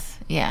 Yes.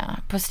 Yeah,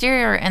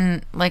 posterior,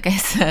 and like I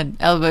said,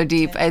 elbow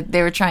deep.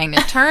 They were trying to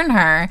turn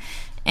her,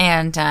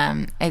 and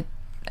I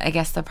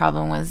guess the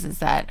problem was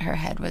that her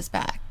head was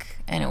back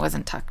and it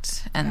wasn't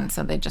tucked, and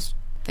so they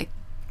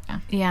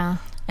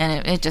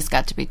and it just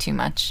got to be too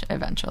much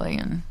eventually,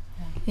 and.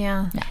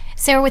 Yeah.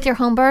 Sarah, with your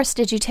home birth,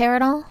 did you tear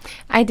at all?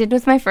 I did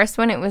with my first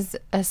one. It was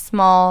a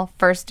small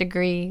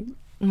first-degree,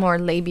 more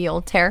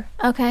labial tear.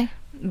 Okay.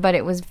 But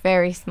it was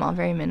very small,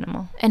 very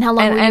minimal. And how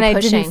long were you pushing? And I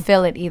didn't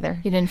feel it either.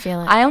 You didn't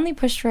feel it? I only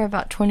pushed for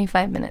about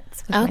 25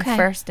 minutes with my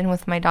first, and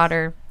with my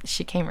daughter,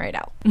 she came right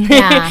out.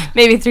 Yeah.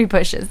 Maybe 3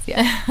 pushes,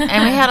 yeah.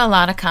 And we had a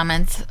lot of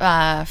comments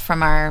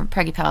from our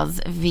Preggy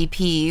Pals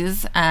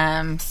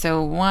VPs.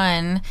 So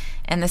one,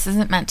 and this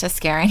isn't meant to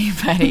scare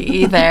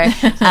anybody either,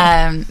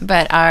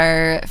 but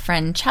our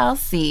friend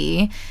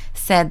Chelsea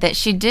said that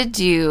she did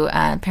do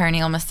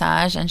perineal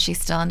massage, and she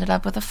still ended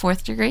up with a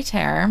 4th-degree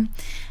tear.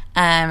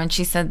 And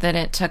she said that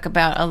it took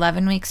about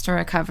 11 weeks to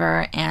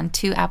recover and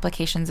 2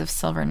 applications of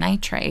silver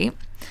nitrate.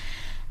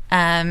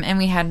 And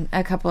we had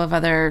a couple of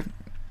other,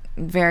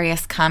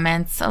 various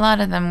comments. A lot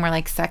of them were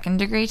like second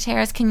degree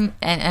tears. And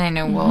I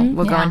know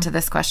we'll go into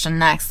this question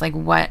next. Like,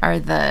 what are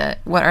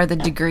the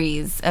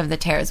degrees of the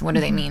tears? What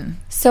do they mean?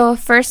 So a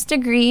first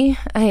degree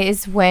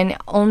is when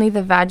only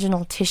the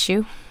vaginal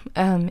tissue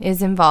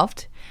is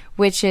involved,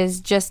 which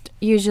is just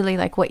usually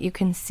like what you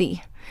can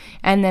see.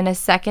 And then a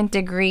second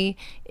degree,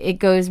 it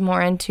goes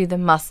more into the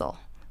muscle.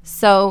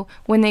 So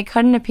when they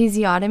cut an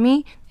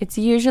episiotomy, it's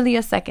usually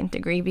a second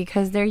degree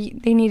because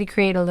they need to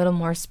create a little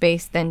more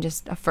space than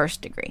just a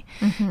first degree.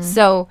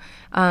 So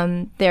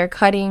they're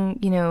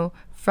cutting,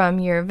 from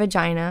your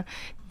vagina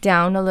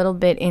down a little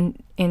bit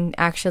in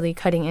actually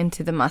cutting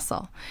into the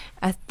muscle.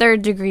 A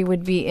third degree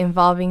would be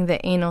involving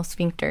the anal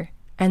sphincter,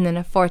 and then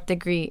a fourth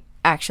degree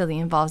actually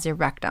involves your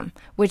rectum,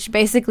 which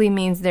basically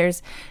means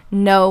there's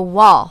no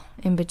wall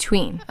in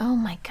between. Oh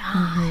my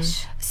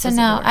gosh. So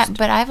now,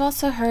 but I've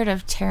also heard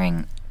of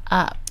tearing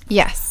up.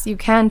 Yes, you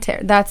can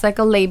tear. That's like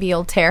a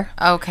labial tear.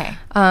 Okay.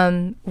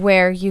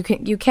 Where you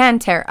can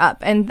tear up,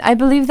 and I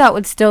believe that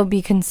would still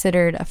be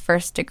considered a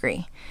first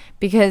degree,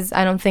 because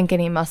I don't think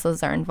any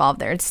muscles are involved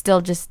there. It's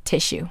still just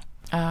tissue.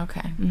 Oh,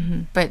 okay.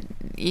 But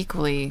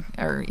equally,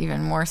 or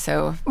even more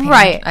so,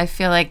 right? I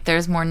feel like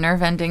there's more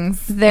nerve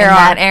endings in are.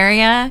 that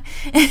area.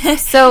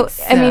 So,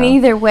 I mean,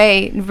 either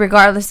way,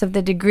 regardless of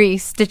the degree,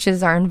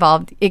 stitches are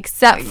involved,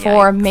 except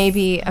for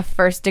maybe a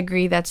first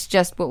degree that's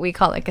just what we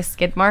call like a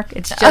skid mark.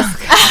 It's just,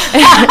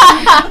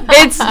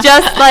 it's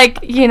just like,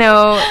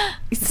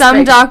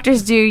 some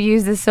doctors do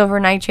use the silver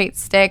nitrate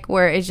stick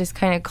where it just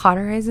kind of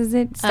cauterizes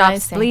it,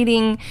 stops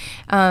bleeding,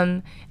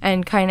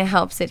 and kind of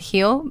helps it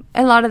heal.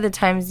 A lot of the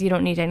times you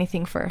don't need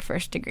anything for a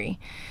first degree,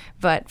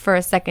 but for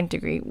a second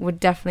degree would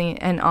definitely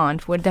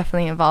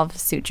involve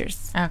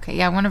sutures. Okay,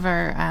 yeah, one of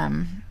our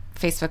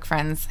Facebook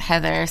friends,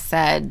 Heather,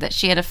 said that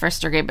she had a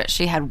first degree, but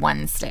she had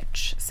one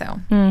stitch,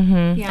 so.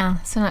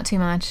 Yeah, so not too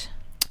much.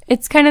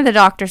 It's kind of the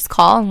doctor's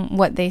call and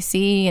what they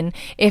see, and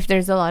if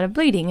there's a lot of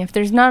bleeding. If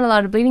there's not a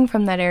lot of bleeding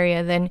from that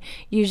area, then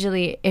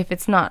usually if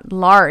it's not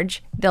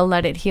large, they'll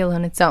let it heal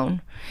on its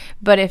own.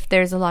 But if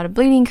there's a lot of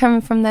bleeding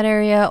coming from that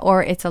area,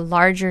 or it's a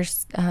larger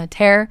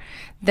tear,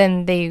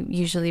 then they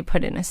usually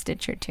put in a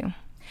stitch or two.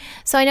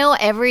 So I know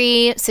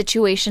every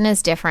situation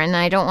is different, and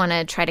I don't want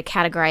to try to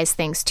categorize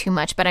things too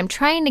much, but I'm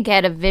trying to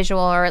get a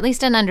visual or at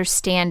least an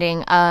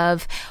understanding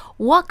of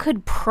what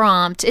could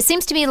prompt. It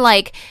seems to me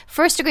like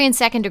first degree and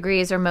second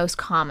degrees are most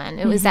common.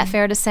 Is that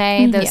fair to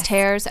say, those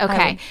tears?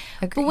 Okay.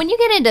 But when you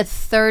get into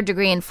third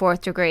degree and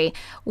fourth degree,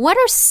 what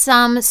are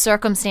some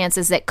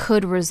circumstances that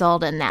could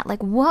result in that?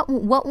 Like how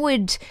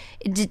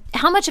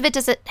much of it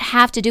does it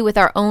have to do with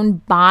our own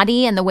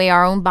body and the way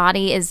our own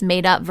body is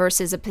made up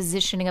versus a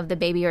positioning of the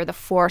baby or the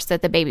force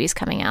that the baby is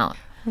coming out?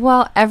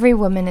 Well, every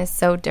woman is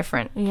so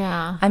different.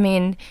 Yeah. I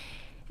mean,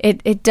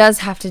 it does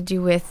have to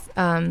do with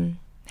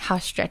how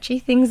stretchy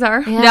things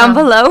are down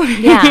below.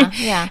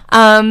 Yeah.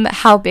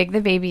 How big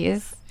the baby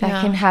is.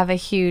 That can have a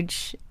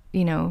huge,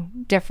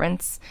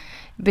 difference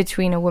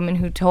between a woman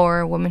who tore,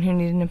 a woman who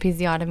needed an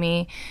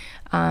episiotomy.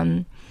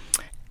 And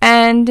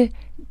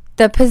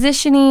the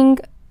positioning,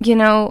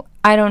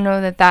 I don't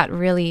know that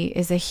really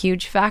is a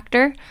huge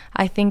factor.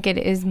 I think it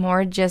is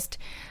more just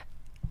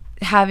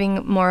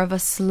having more of a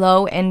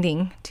slow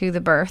ending to the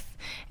birth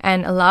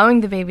and allowing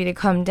the baby to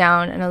come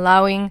down and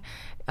allowing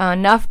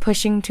enough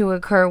pushing to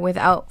occur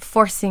without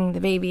forcing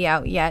the baby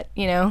out yet,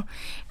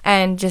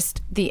 and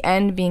just the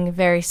end being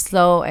very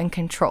slow and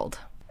controlled.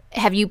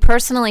 Have you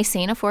personally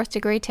seen a fourth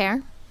degree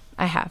tear?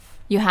 I have.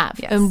 You have?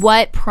 Yes. And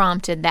what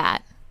prompted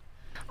that?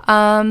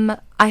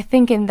 I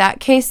think in that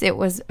case it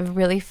was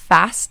really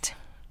fast,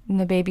 and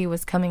the baby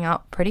was coming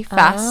out pretty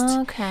fast.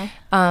 Oh, okay.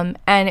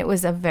 And it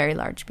was a very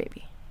large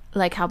baby.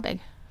 Like how big?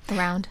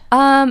 Around?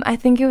 I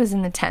think it was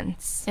in the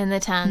 10s. In the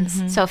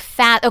 10s. So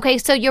fat. Okay,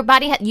 so your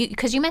body,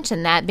 because you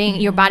mentioned that,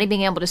 your body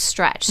being able to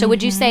stretch. So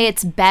would you say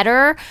it's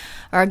better,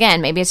 or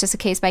again, maybe it's just a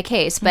case by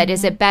case, but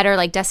is it better,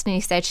 like Destiny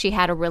said, she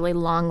had a really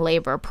long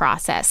labor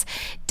process.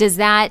 Does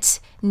that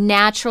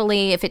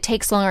naturally, if it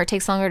takes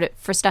longer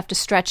for stuff to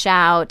stretch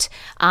out,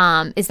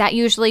 is that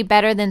usually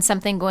better than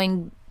something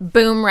going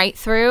boom right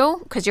through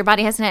because your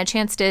body hasn't had a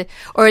chance to,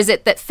 or is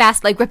it that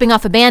fast, like ripping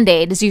off a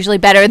Band-Aid is usually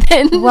better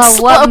than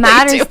what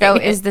matters though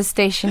is the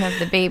station of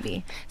the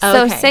baby.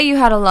 So say you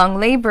had a long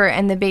labor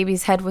and the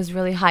baby's head was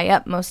really high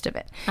up most of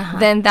it,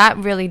 then that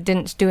really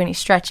didn't do any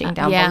stretching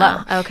down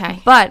below.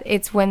 But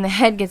it's when the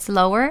head gets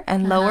lower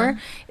and lower,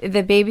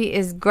 the baby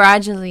is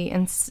gradually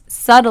and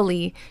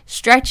subtly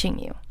stretching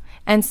you.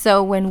 And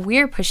so when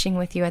we're pushing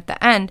with you at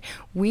the end,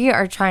 we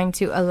are trying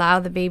to allow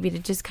the baby to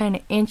just kind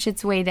of inch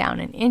its way down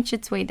and inch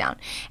its way down.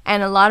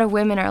 And a lot of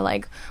women are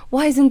like,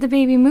 why isn't the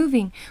baby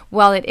moving?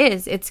 Well, it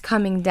is. It's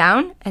coming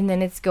down and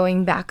then it's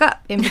going back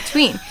up in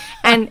between.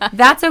 And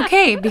that's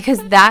okay because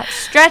that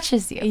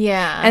stretches you.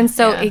 Yeah. And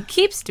so it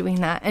keeps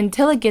doing that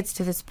until it gets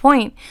to this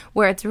point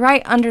where it's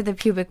right under the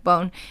pubic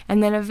bone.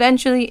 And then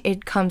eventually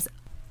it comes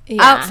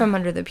out from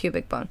under the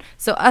pubic bone.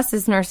 So us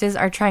as nurses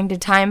are trying to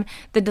time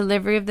the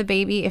delivery of the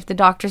baby. If the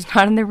doctor's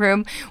not in the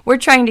room, we're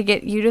trying to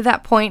get you to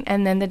that point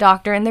and then the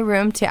doctor in the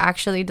room to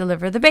actually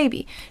deliver the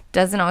baby.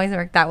 Doesn't always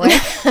work that way,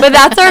 but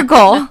that's our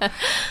goal.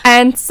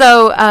 And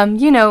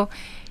so,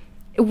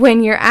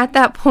 when you're at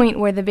that point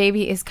where the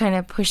baby is kind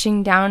of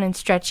pushing down and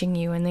stretching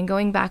you and then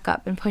going back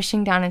up and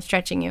pushing down and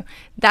stretching you,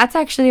 that's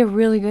actually a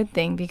really good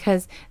thing,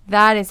 because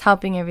that is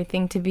helping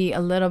everything to be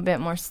a little bit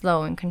more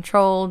slow and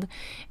controlled,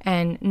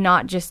 and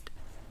not just,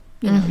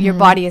 your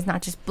body is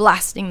not just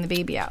blasting the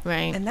baby out.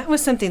 Right. And that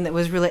was something that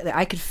was really, that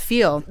I could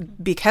feel,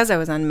 because I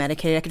was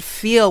unmedicated, I could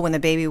feel when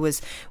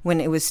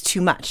when it was too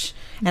much,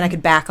 and I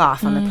could back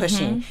off on the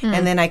pushing,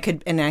 and then I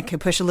could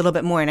push a little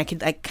bit more, and I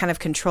could kind of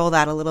control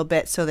that a little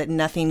bit so that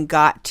nothing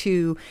got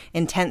too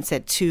intense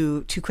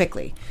too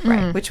quickly.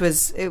 Right. Which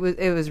was, it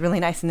was really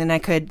nice. And then I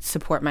could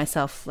support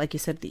myself, like you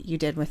said that you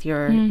did with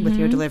your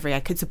delivery. I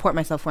could support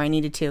myself where I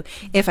needed to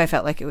if I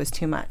felt like it was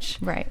too much.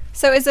 Right.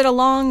 So is it a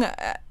long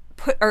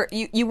or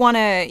you want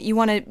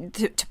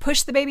to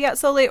push the baby out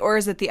slowly, or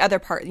is it the other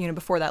part,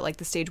 before that, like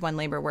the stage 1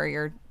 labor where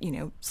you're,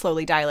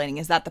 slowly dilating?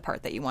 Is that the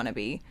part that you want to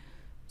be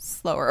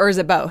slower, or is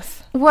it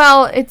both?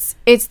 Well, it's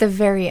the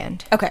very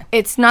end. Okay.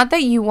 It's not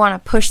that you want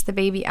to push the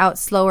baby out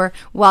slower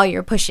while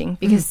you're pushing,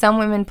 because some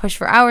women push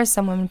for hours,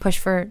 some women push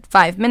for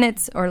 5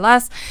 minutes or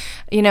less.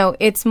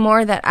 It's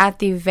more that at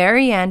the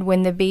very end,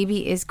 when the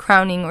baby is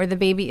crowning or the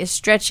baby is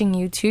stretching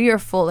you to your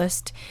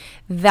fullest,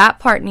 that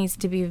part needs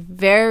to be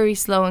very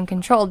slow and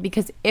controlled,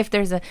 because if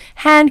there's a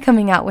hand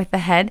coming out with the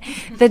head,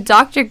 the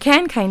doctor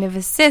can kind of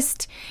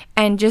assist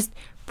and just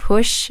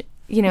push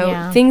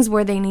things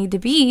where they need to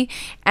be,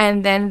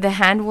 and then the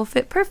hand will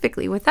fit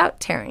perfectly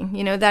without tearing.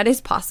 That is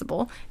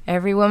possible.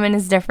 Every woman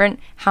is different.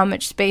 How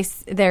much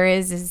space there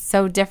is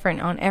so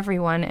different on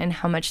everyone, and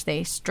how much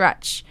they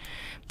stretch.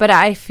 But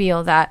I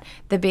feel that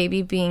the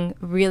baby being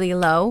really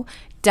low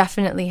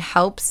definitely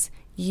helps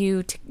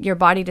your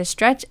body to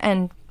stretch,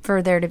 and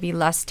for there to be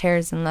less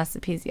tears and less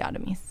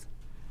episiotomies.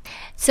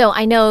 So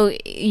I know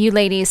you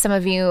ladies, some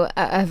of you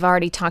have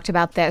already talked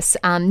about this,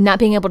 not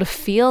being able to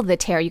feel the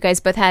tear. You guys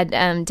both had,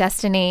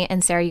 Destiny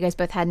and Sarah, you guys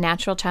both had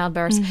natural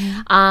childbirths.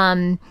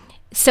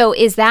 So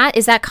is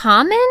that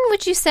common,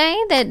 would you say?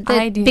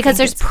 That because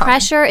there's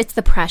pressure, common. It's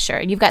the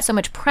pressure. You've got so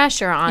much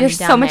pressure on There's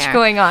down so much there.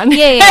 going on.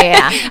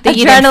 Yeah. That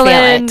you don't feel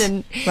it.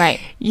 And,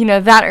 right.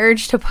 That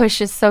urge to push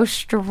is so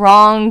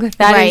strong.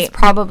 That is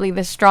probably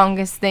the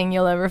strongest thing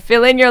you'll ever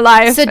feel in your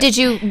life. So did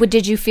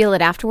you feel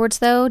it afterwards,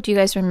 though? Do you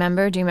guys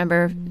remember? Do you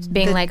remember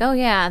being like, oh,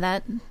 yeah,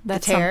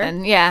 that's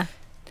something? Yeah.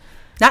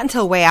 Not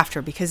until way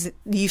after, because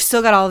you've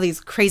still got all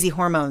these crazy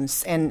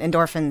hormones and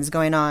endorphins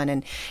going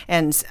on,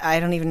 and I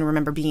don't even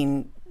remember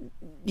being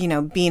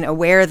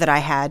aware that I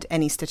had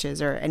any stitches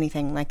or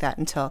anything like that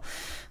until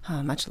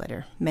much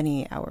later,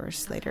 many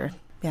hours later.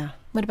 Yeah.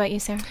 What about you,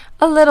 Sarah?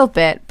 A little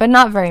bit, but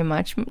not very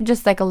much.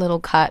 Just like a little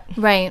cut.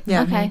 Right.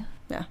 Yeah. Okay.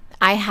 Yeah.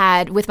 I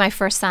had, with my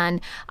first son,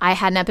 I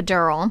had an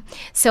epidural,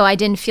 so I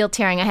didn't feel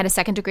tearing. I had a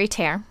 2nd-degree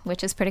tear,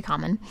 which is pretty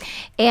common.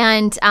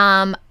 And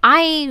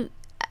I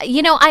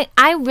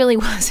really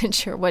wasn't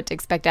sure what to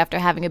expect after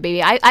having a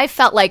baby. I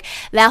felt like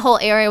that whole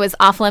area was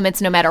off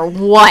limits no matter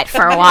what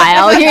for a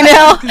while,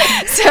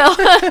 So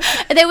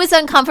it was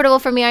uncomfortable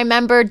for me. I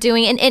remember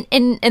doing,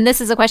 and this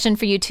is a question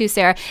for you too,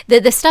 Sarah,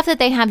 the stuff that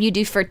they have you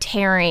do for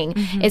tearing,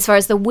 as far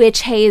as the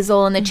witch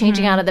hazel and the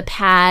changing out of the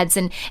pads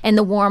and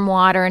the warm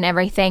water and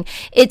everything.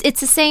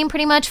 It's the same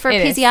pretty much for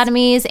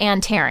episiotomies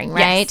and tearing,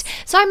 right? Yes.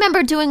 So I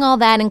remember doing all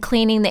that and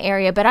cleaning the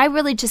area, but I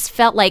really just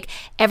felt like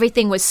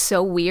everything was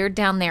so weird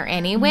down there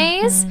anyway.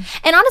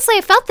 And honestly,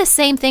 I felt the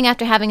same thing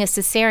after having a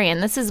cesarean.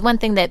 This is one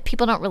thing that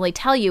people don't really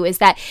tell you, is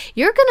that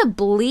you're going to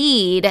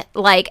bleed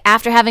like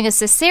after having a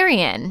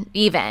cesarean,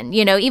 even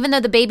though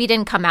the baby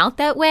didn't come out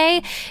that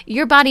way,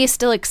 your body is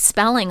still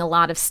expelling a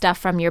lot of stuff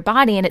from your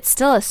body, and it's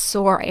still a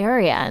sore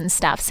area and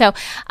stuff. So,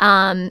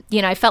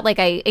 I felt like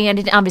and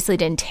it obviously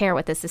didn't tear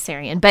with the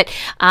cesarean, but,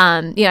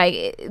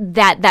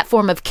 that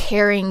form of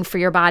caring for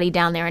your body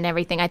down there and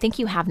everything, I think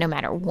you have no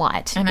matter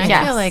what. And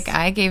I feel like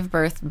I gave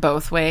birth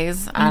both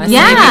ways, honestly.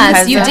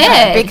 Yes, you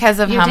did. Because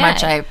of how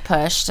much I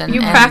pushed. And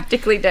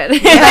practically did.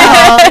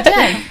 I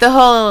did. The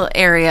whole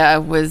area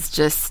was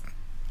just,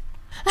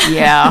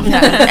 yeah.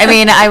 I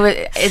mean,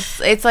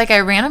 it's like I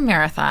ran a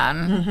marathon,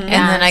 and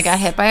then I got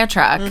hit by a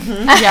truck.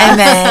 And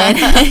then,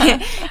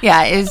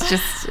 it was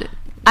just...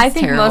 I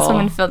think terrible. Most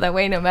women feel that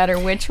way no matter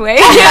which way,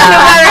 no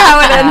matter how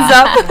it ends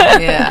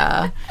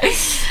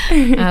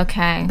up.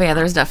 Okay. But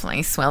there's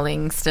definitely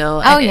swelling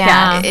still. Oh,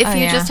 yeah. If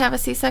you just have a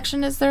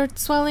C-section, is there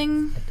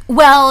swelling?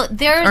 Well,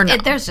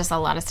 there's just a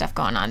lot of stuff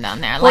going on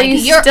down there. Well, you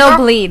still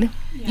bleed.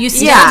 You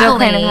still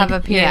kind of have a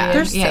period.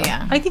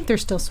 I think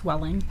there's still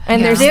swelling.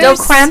 And there's still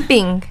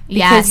cramping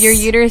because your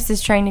uterus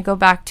is trying to go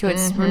back to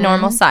its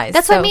normal size.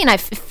 That's what I mean. I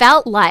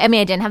felt like, I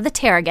didn't have the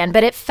tear again,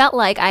 but it felt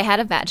like I had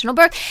a vaginal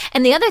birth.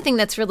 And the other thing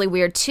that's really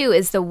weird too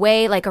is the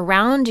way, like,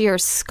 around your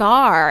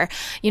scar,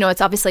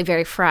 it's obviously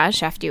very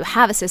fresh after you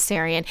have a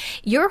cesarean,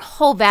 your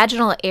whole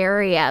vaginal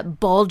area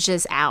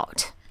bulges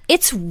out.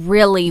 It's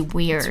really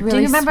weird. It's really do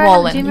you remember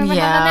swollen. having Yeah.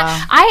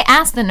 that? I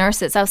asked the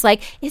nurses. I was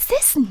like, "Is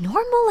this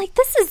normal? Like,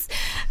 this is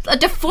a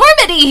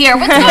deformity here.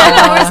 What's going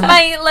on? Where's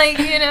my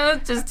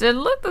just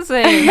didn't look the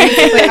same."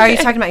 Wait, are you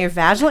talking about your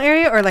vaginal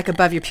area or like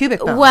above your pubic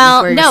bone?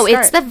 Well, where you no,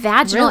 start? it's the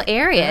vaginal Really?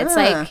 area. It's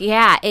like,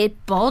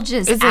 it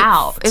bulges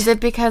out. Is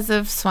it because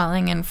of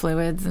swelling and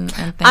fluids and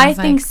things I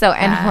think so,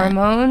 and that?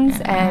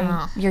 hormones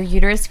and your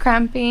uterus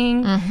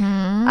cramping.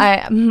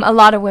 A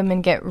lot of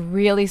women get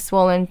really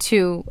swollen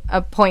to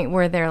a point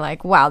where they're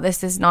like, wow,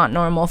 this is not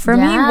normal for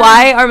me.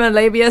 Why are my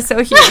labia so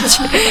huge? That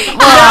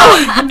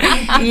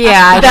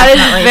is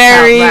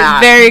very,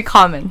 very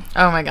common.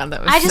 Oh my God,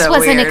 that was I just so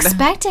wasn't weird.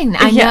 expecting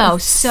that. I know,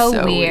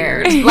 so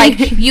weird.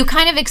 Like, you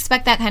kind of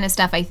expect that kind of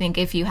stuff, I think,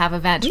 if you have a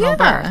vaginal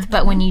birth,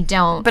 but when you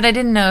don't. But I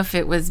didn't know if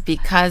it was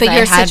because But I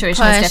your had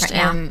situation was pushed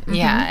different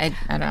now. and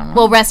I don't know.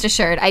 Well, rest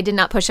assured, I did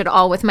not push at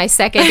all with my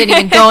second. Didn't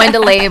even go into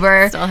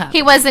labor.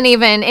 He wasn't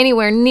even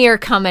anywhere near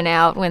coming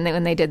out when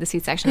they did the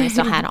C-section. I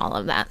still had all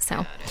of that.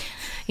 So,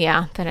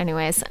 yeah. But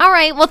anyways, all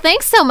right. Well,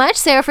 thanks so much,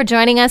 Sarah, for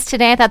joining us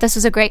today. I thought this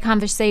was a great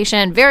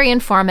conversation, very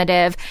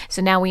informative.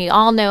 So now we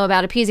all know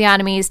about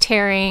episiotomies,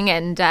 tearing,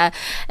 and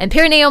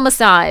perineal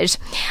massage.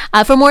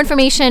 For more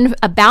information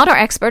about our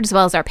expert as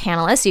well as our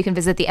panelists, you can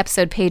visit the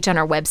episode page on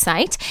our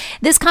website.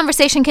 This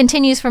conversation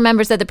continues for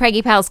members of the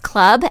Preggy Pals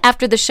Club.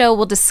 After the show,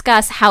 we'll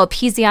discuss how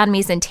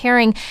episiotomies and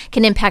tearing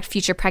can impact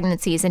future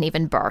pregnancies and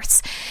even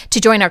births.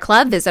 To join our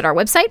club, visit our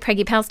website,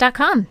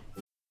 preggypals.com.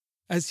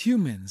 As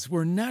humans,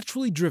 we're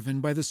naturally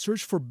driven by the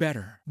search for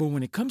better. But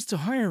when it comes to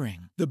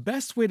hiring, the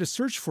best way to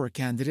search for a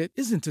candidate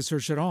isn't to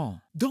search at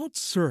all. Don't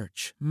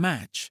search,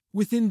 match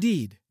with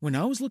Indeed. When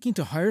I was looking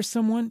to hire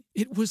someone,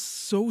 it was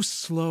so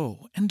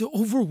slow and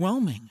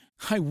overwhelming.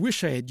 I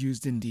wish I had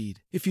used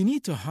Indeed. If you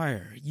need to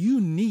hire,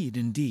 you need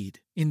Indeed.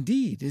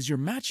 Indeed is your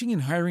matching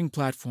and hiring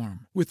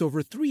platform with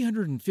over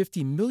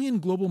 350 million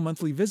global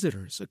monthly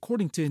visitors,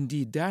 according to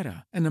Indeed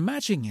data, and a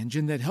matching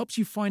engine that helps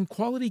you find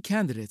quality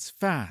candidates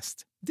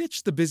fast.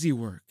 Ditch the busy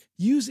work.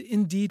 Use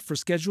Indeed for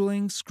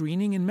scheduling,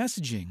 screening, and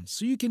messaging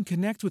so you can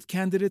connect with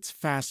candidates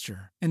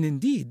faster. And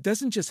Indeed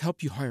doesn't just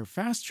help you hire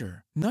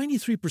faster.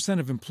 93%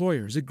 of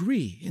employers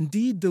agree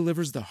Indeed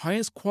delivers the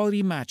highest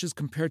quality matches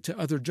compared to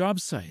other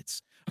job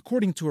sites,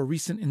 according to a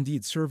recent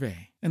Indeed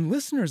survey. And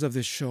listeners of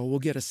this show will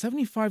get a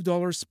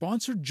 $75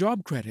 sponsored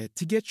job credit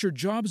to get your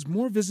jobs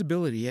more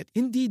visibility at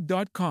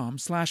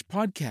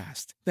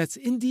Indeed.com/podcast. That's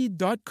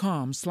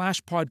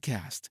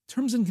Indeed.com/podcast.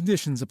 Terms and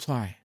conditions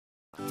apply.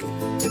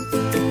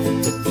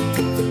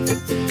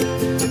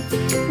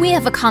 We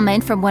have a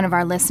comment from one of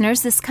our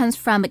listeners. This comes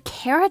from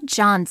Kara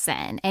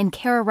Johnson. And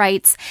Kara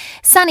writes,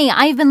 Sunny,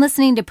 I've been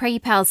listening to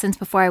Preggy Pals since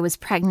before I was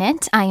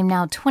pregnant. I am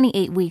now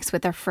 28 weeks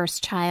with our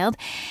first child.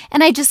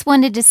 And I just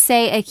wanted to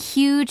say a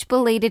huge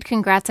belated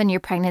congrats on your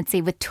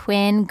pregnancy with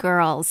twin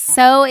girls.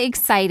 So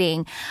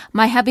exciting.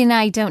 My hubby and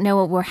I don't know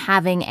what we're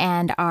having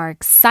and are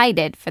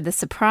excited for the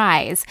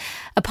surprise.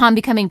 Upon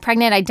becoming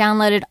pregnant, I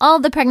downloaded all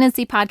the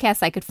pregnancy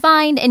podcasts I could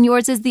find, and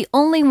yours is the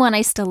only one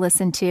I still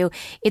listen to.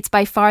 It's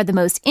by far the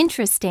most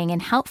interesting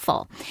and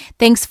helpful.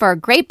 Thanks for a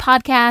great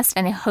podcast,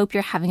 and I hope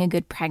you're having a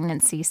good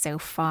pregnancy so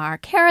far.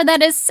 Kara,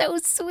 that is so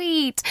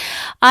sweet.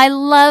 I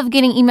love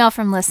getting email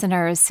from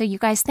listeners. So you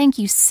guys, thank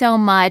you so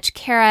much.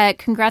 Kara,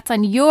 congrats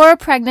on your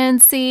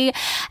pregnancy.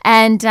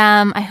 And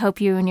I hope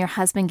you and your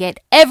husband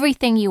get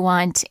everything you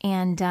want.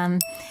 And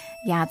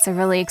yeah, it's a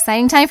really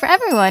exciting time for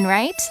everyone,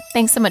 right?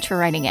 Thanks so much for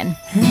writing in.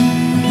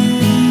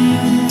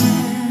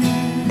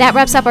 That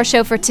wraps up our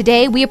show for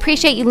today. We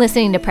appreciate you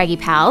listening to Preggy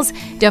Pals.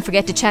 Don't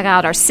forget to check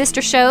out our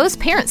sister shows,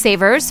 Parent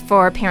Savers,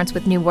 for parents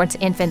with newborns,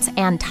 infants,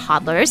 and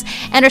toddlers,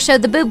 and our show,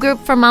 The Boob Group,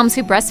 for moms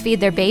who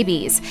breastfeed their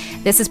babies.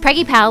 This is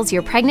Preggy Pals,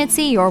 your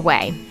pregnancy, your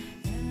way.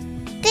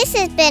 This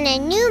has been a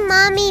New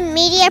Mommy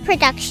Media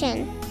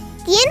production.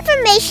 The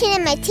information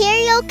and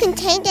material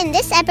contained in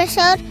this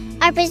episode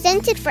are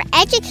presented for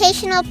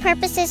educational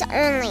purposes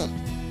only.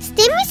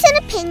 Statements and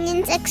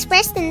opinions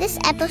expressed in this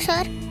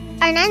episode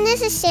are not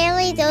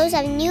necessarily those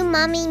of New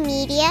Mommy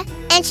Media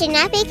and should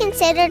not be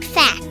considered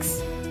facts.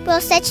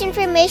 While such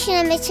information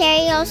and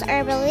materials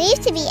are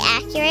believed to be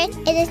accurate,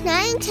 it is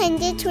not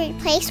intended to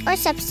replace or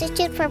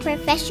substitute for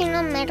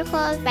professional medical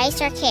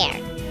advice or care,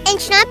 and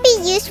should not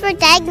be used for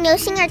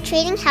diagnosing or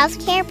treating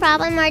healthcare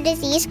problem or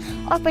disease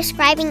or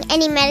prescribing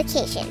any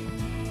medication.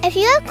 If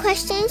you have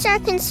questions or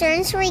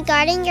concerns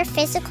regarding your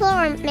physical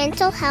or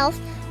mental health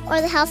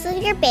or the health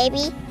of your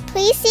baby,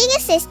 please seek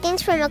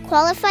assistance from a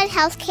qualified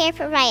healthcare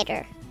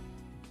provider.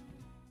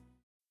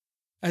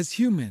 As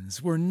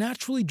humans, we're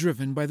naturally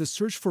driven by the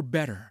search for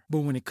better.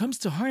 But when it comes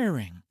to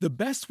hiring, the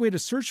best way to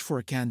search for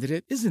a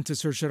candidate isn't to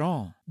search at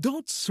all.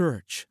 Don't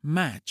search,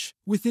 match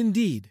with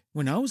Indeed.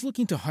 When I was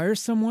looking to hire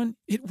someone,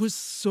 it was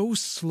so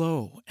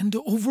slow and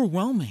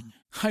overwhelming.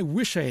 I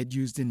wish I had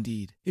used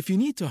Indeed. If you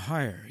need to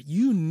hire,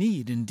 you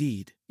need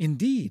Indeed.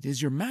 Indeed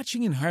is your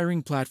matching and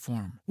hiring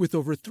platform with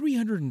over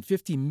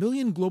 350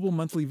 million global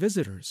monthly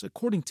visitors,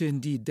 according to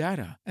Indeed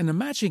data, and a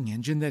matching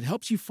engine that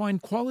helps you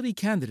find quality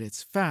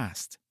candidates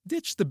fast.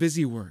 Ditch the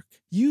busy work.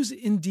 Use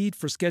Indeed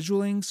for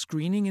scheduling,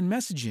 screening, and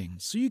messaging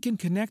so you can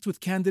connect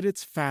with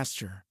candidates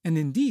faster. And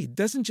Indeed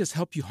doesn't just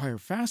help you hire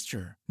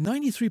faster.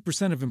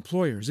 93% of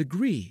employers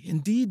agree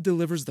Indeed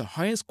delivers the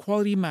highest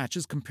quality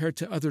matches compared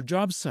to other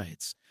job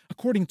sites,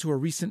 according to a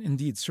recent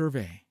Indeed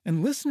survey.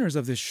 And listeners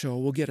of this show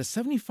will get a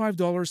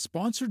 $75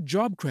 sponsored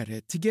job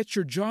credit to get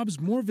your jobs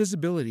more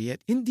visibility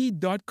at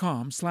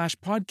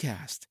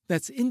Indeed.com/podcast.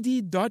 That's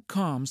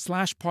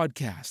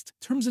Indeed.com/podcast.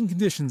 Terms and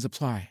conditions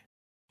apply.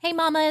 Hey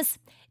mamas,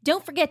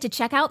 don't forget to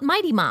check out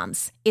Mighty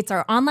Moms. It's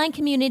our online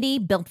community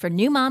built for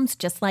new moms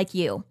just like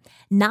you.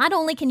 Not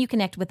only can you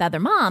connect with other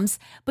moms,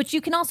 but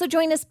you can also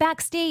join us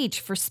backstage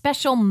for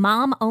special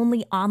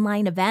mom-only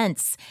online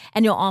events.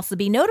 And you'll also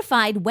be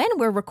notified when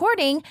we're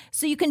recording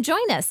so you can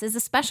join us as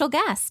a special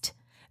guest.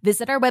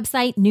 Visit our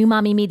website,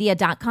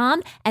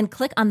 newmommymedia.com, and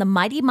click on the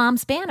Mighty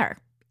Moms banner.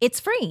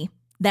 It's free.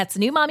 That's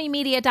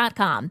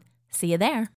newmommymedia.com. See you there.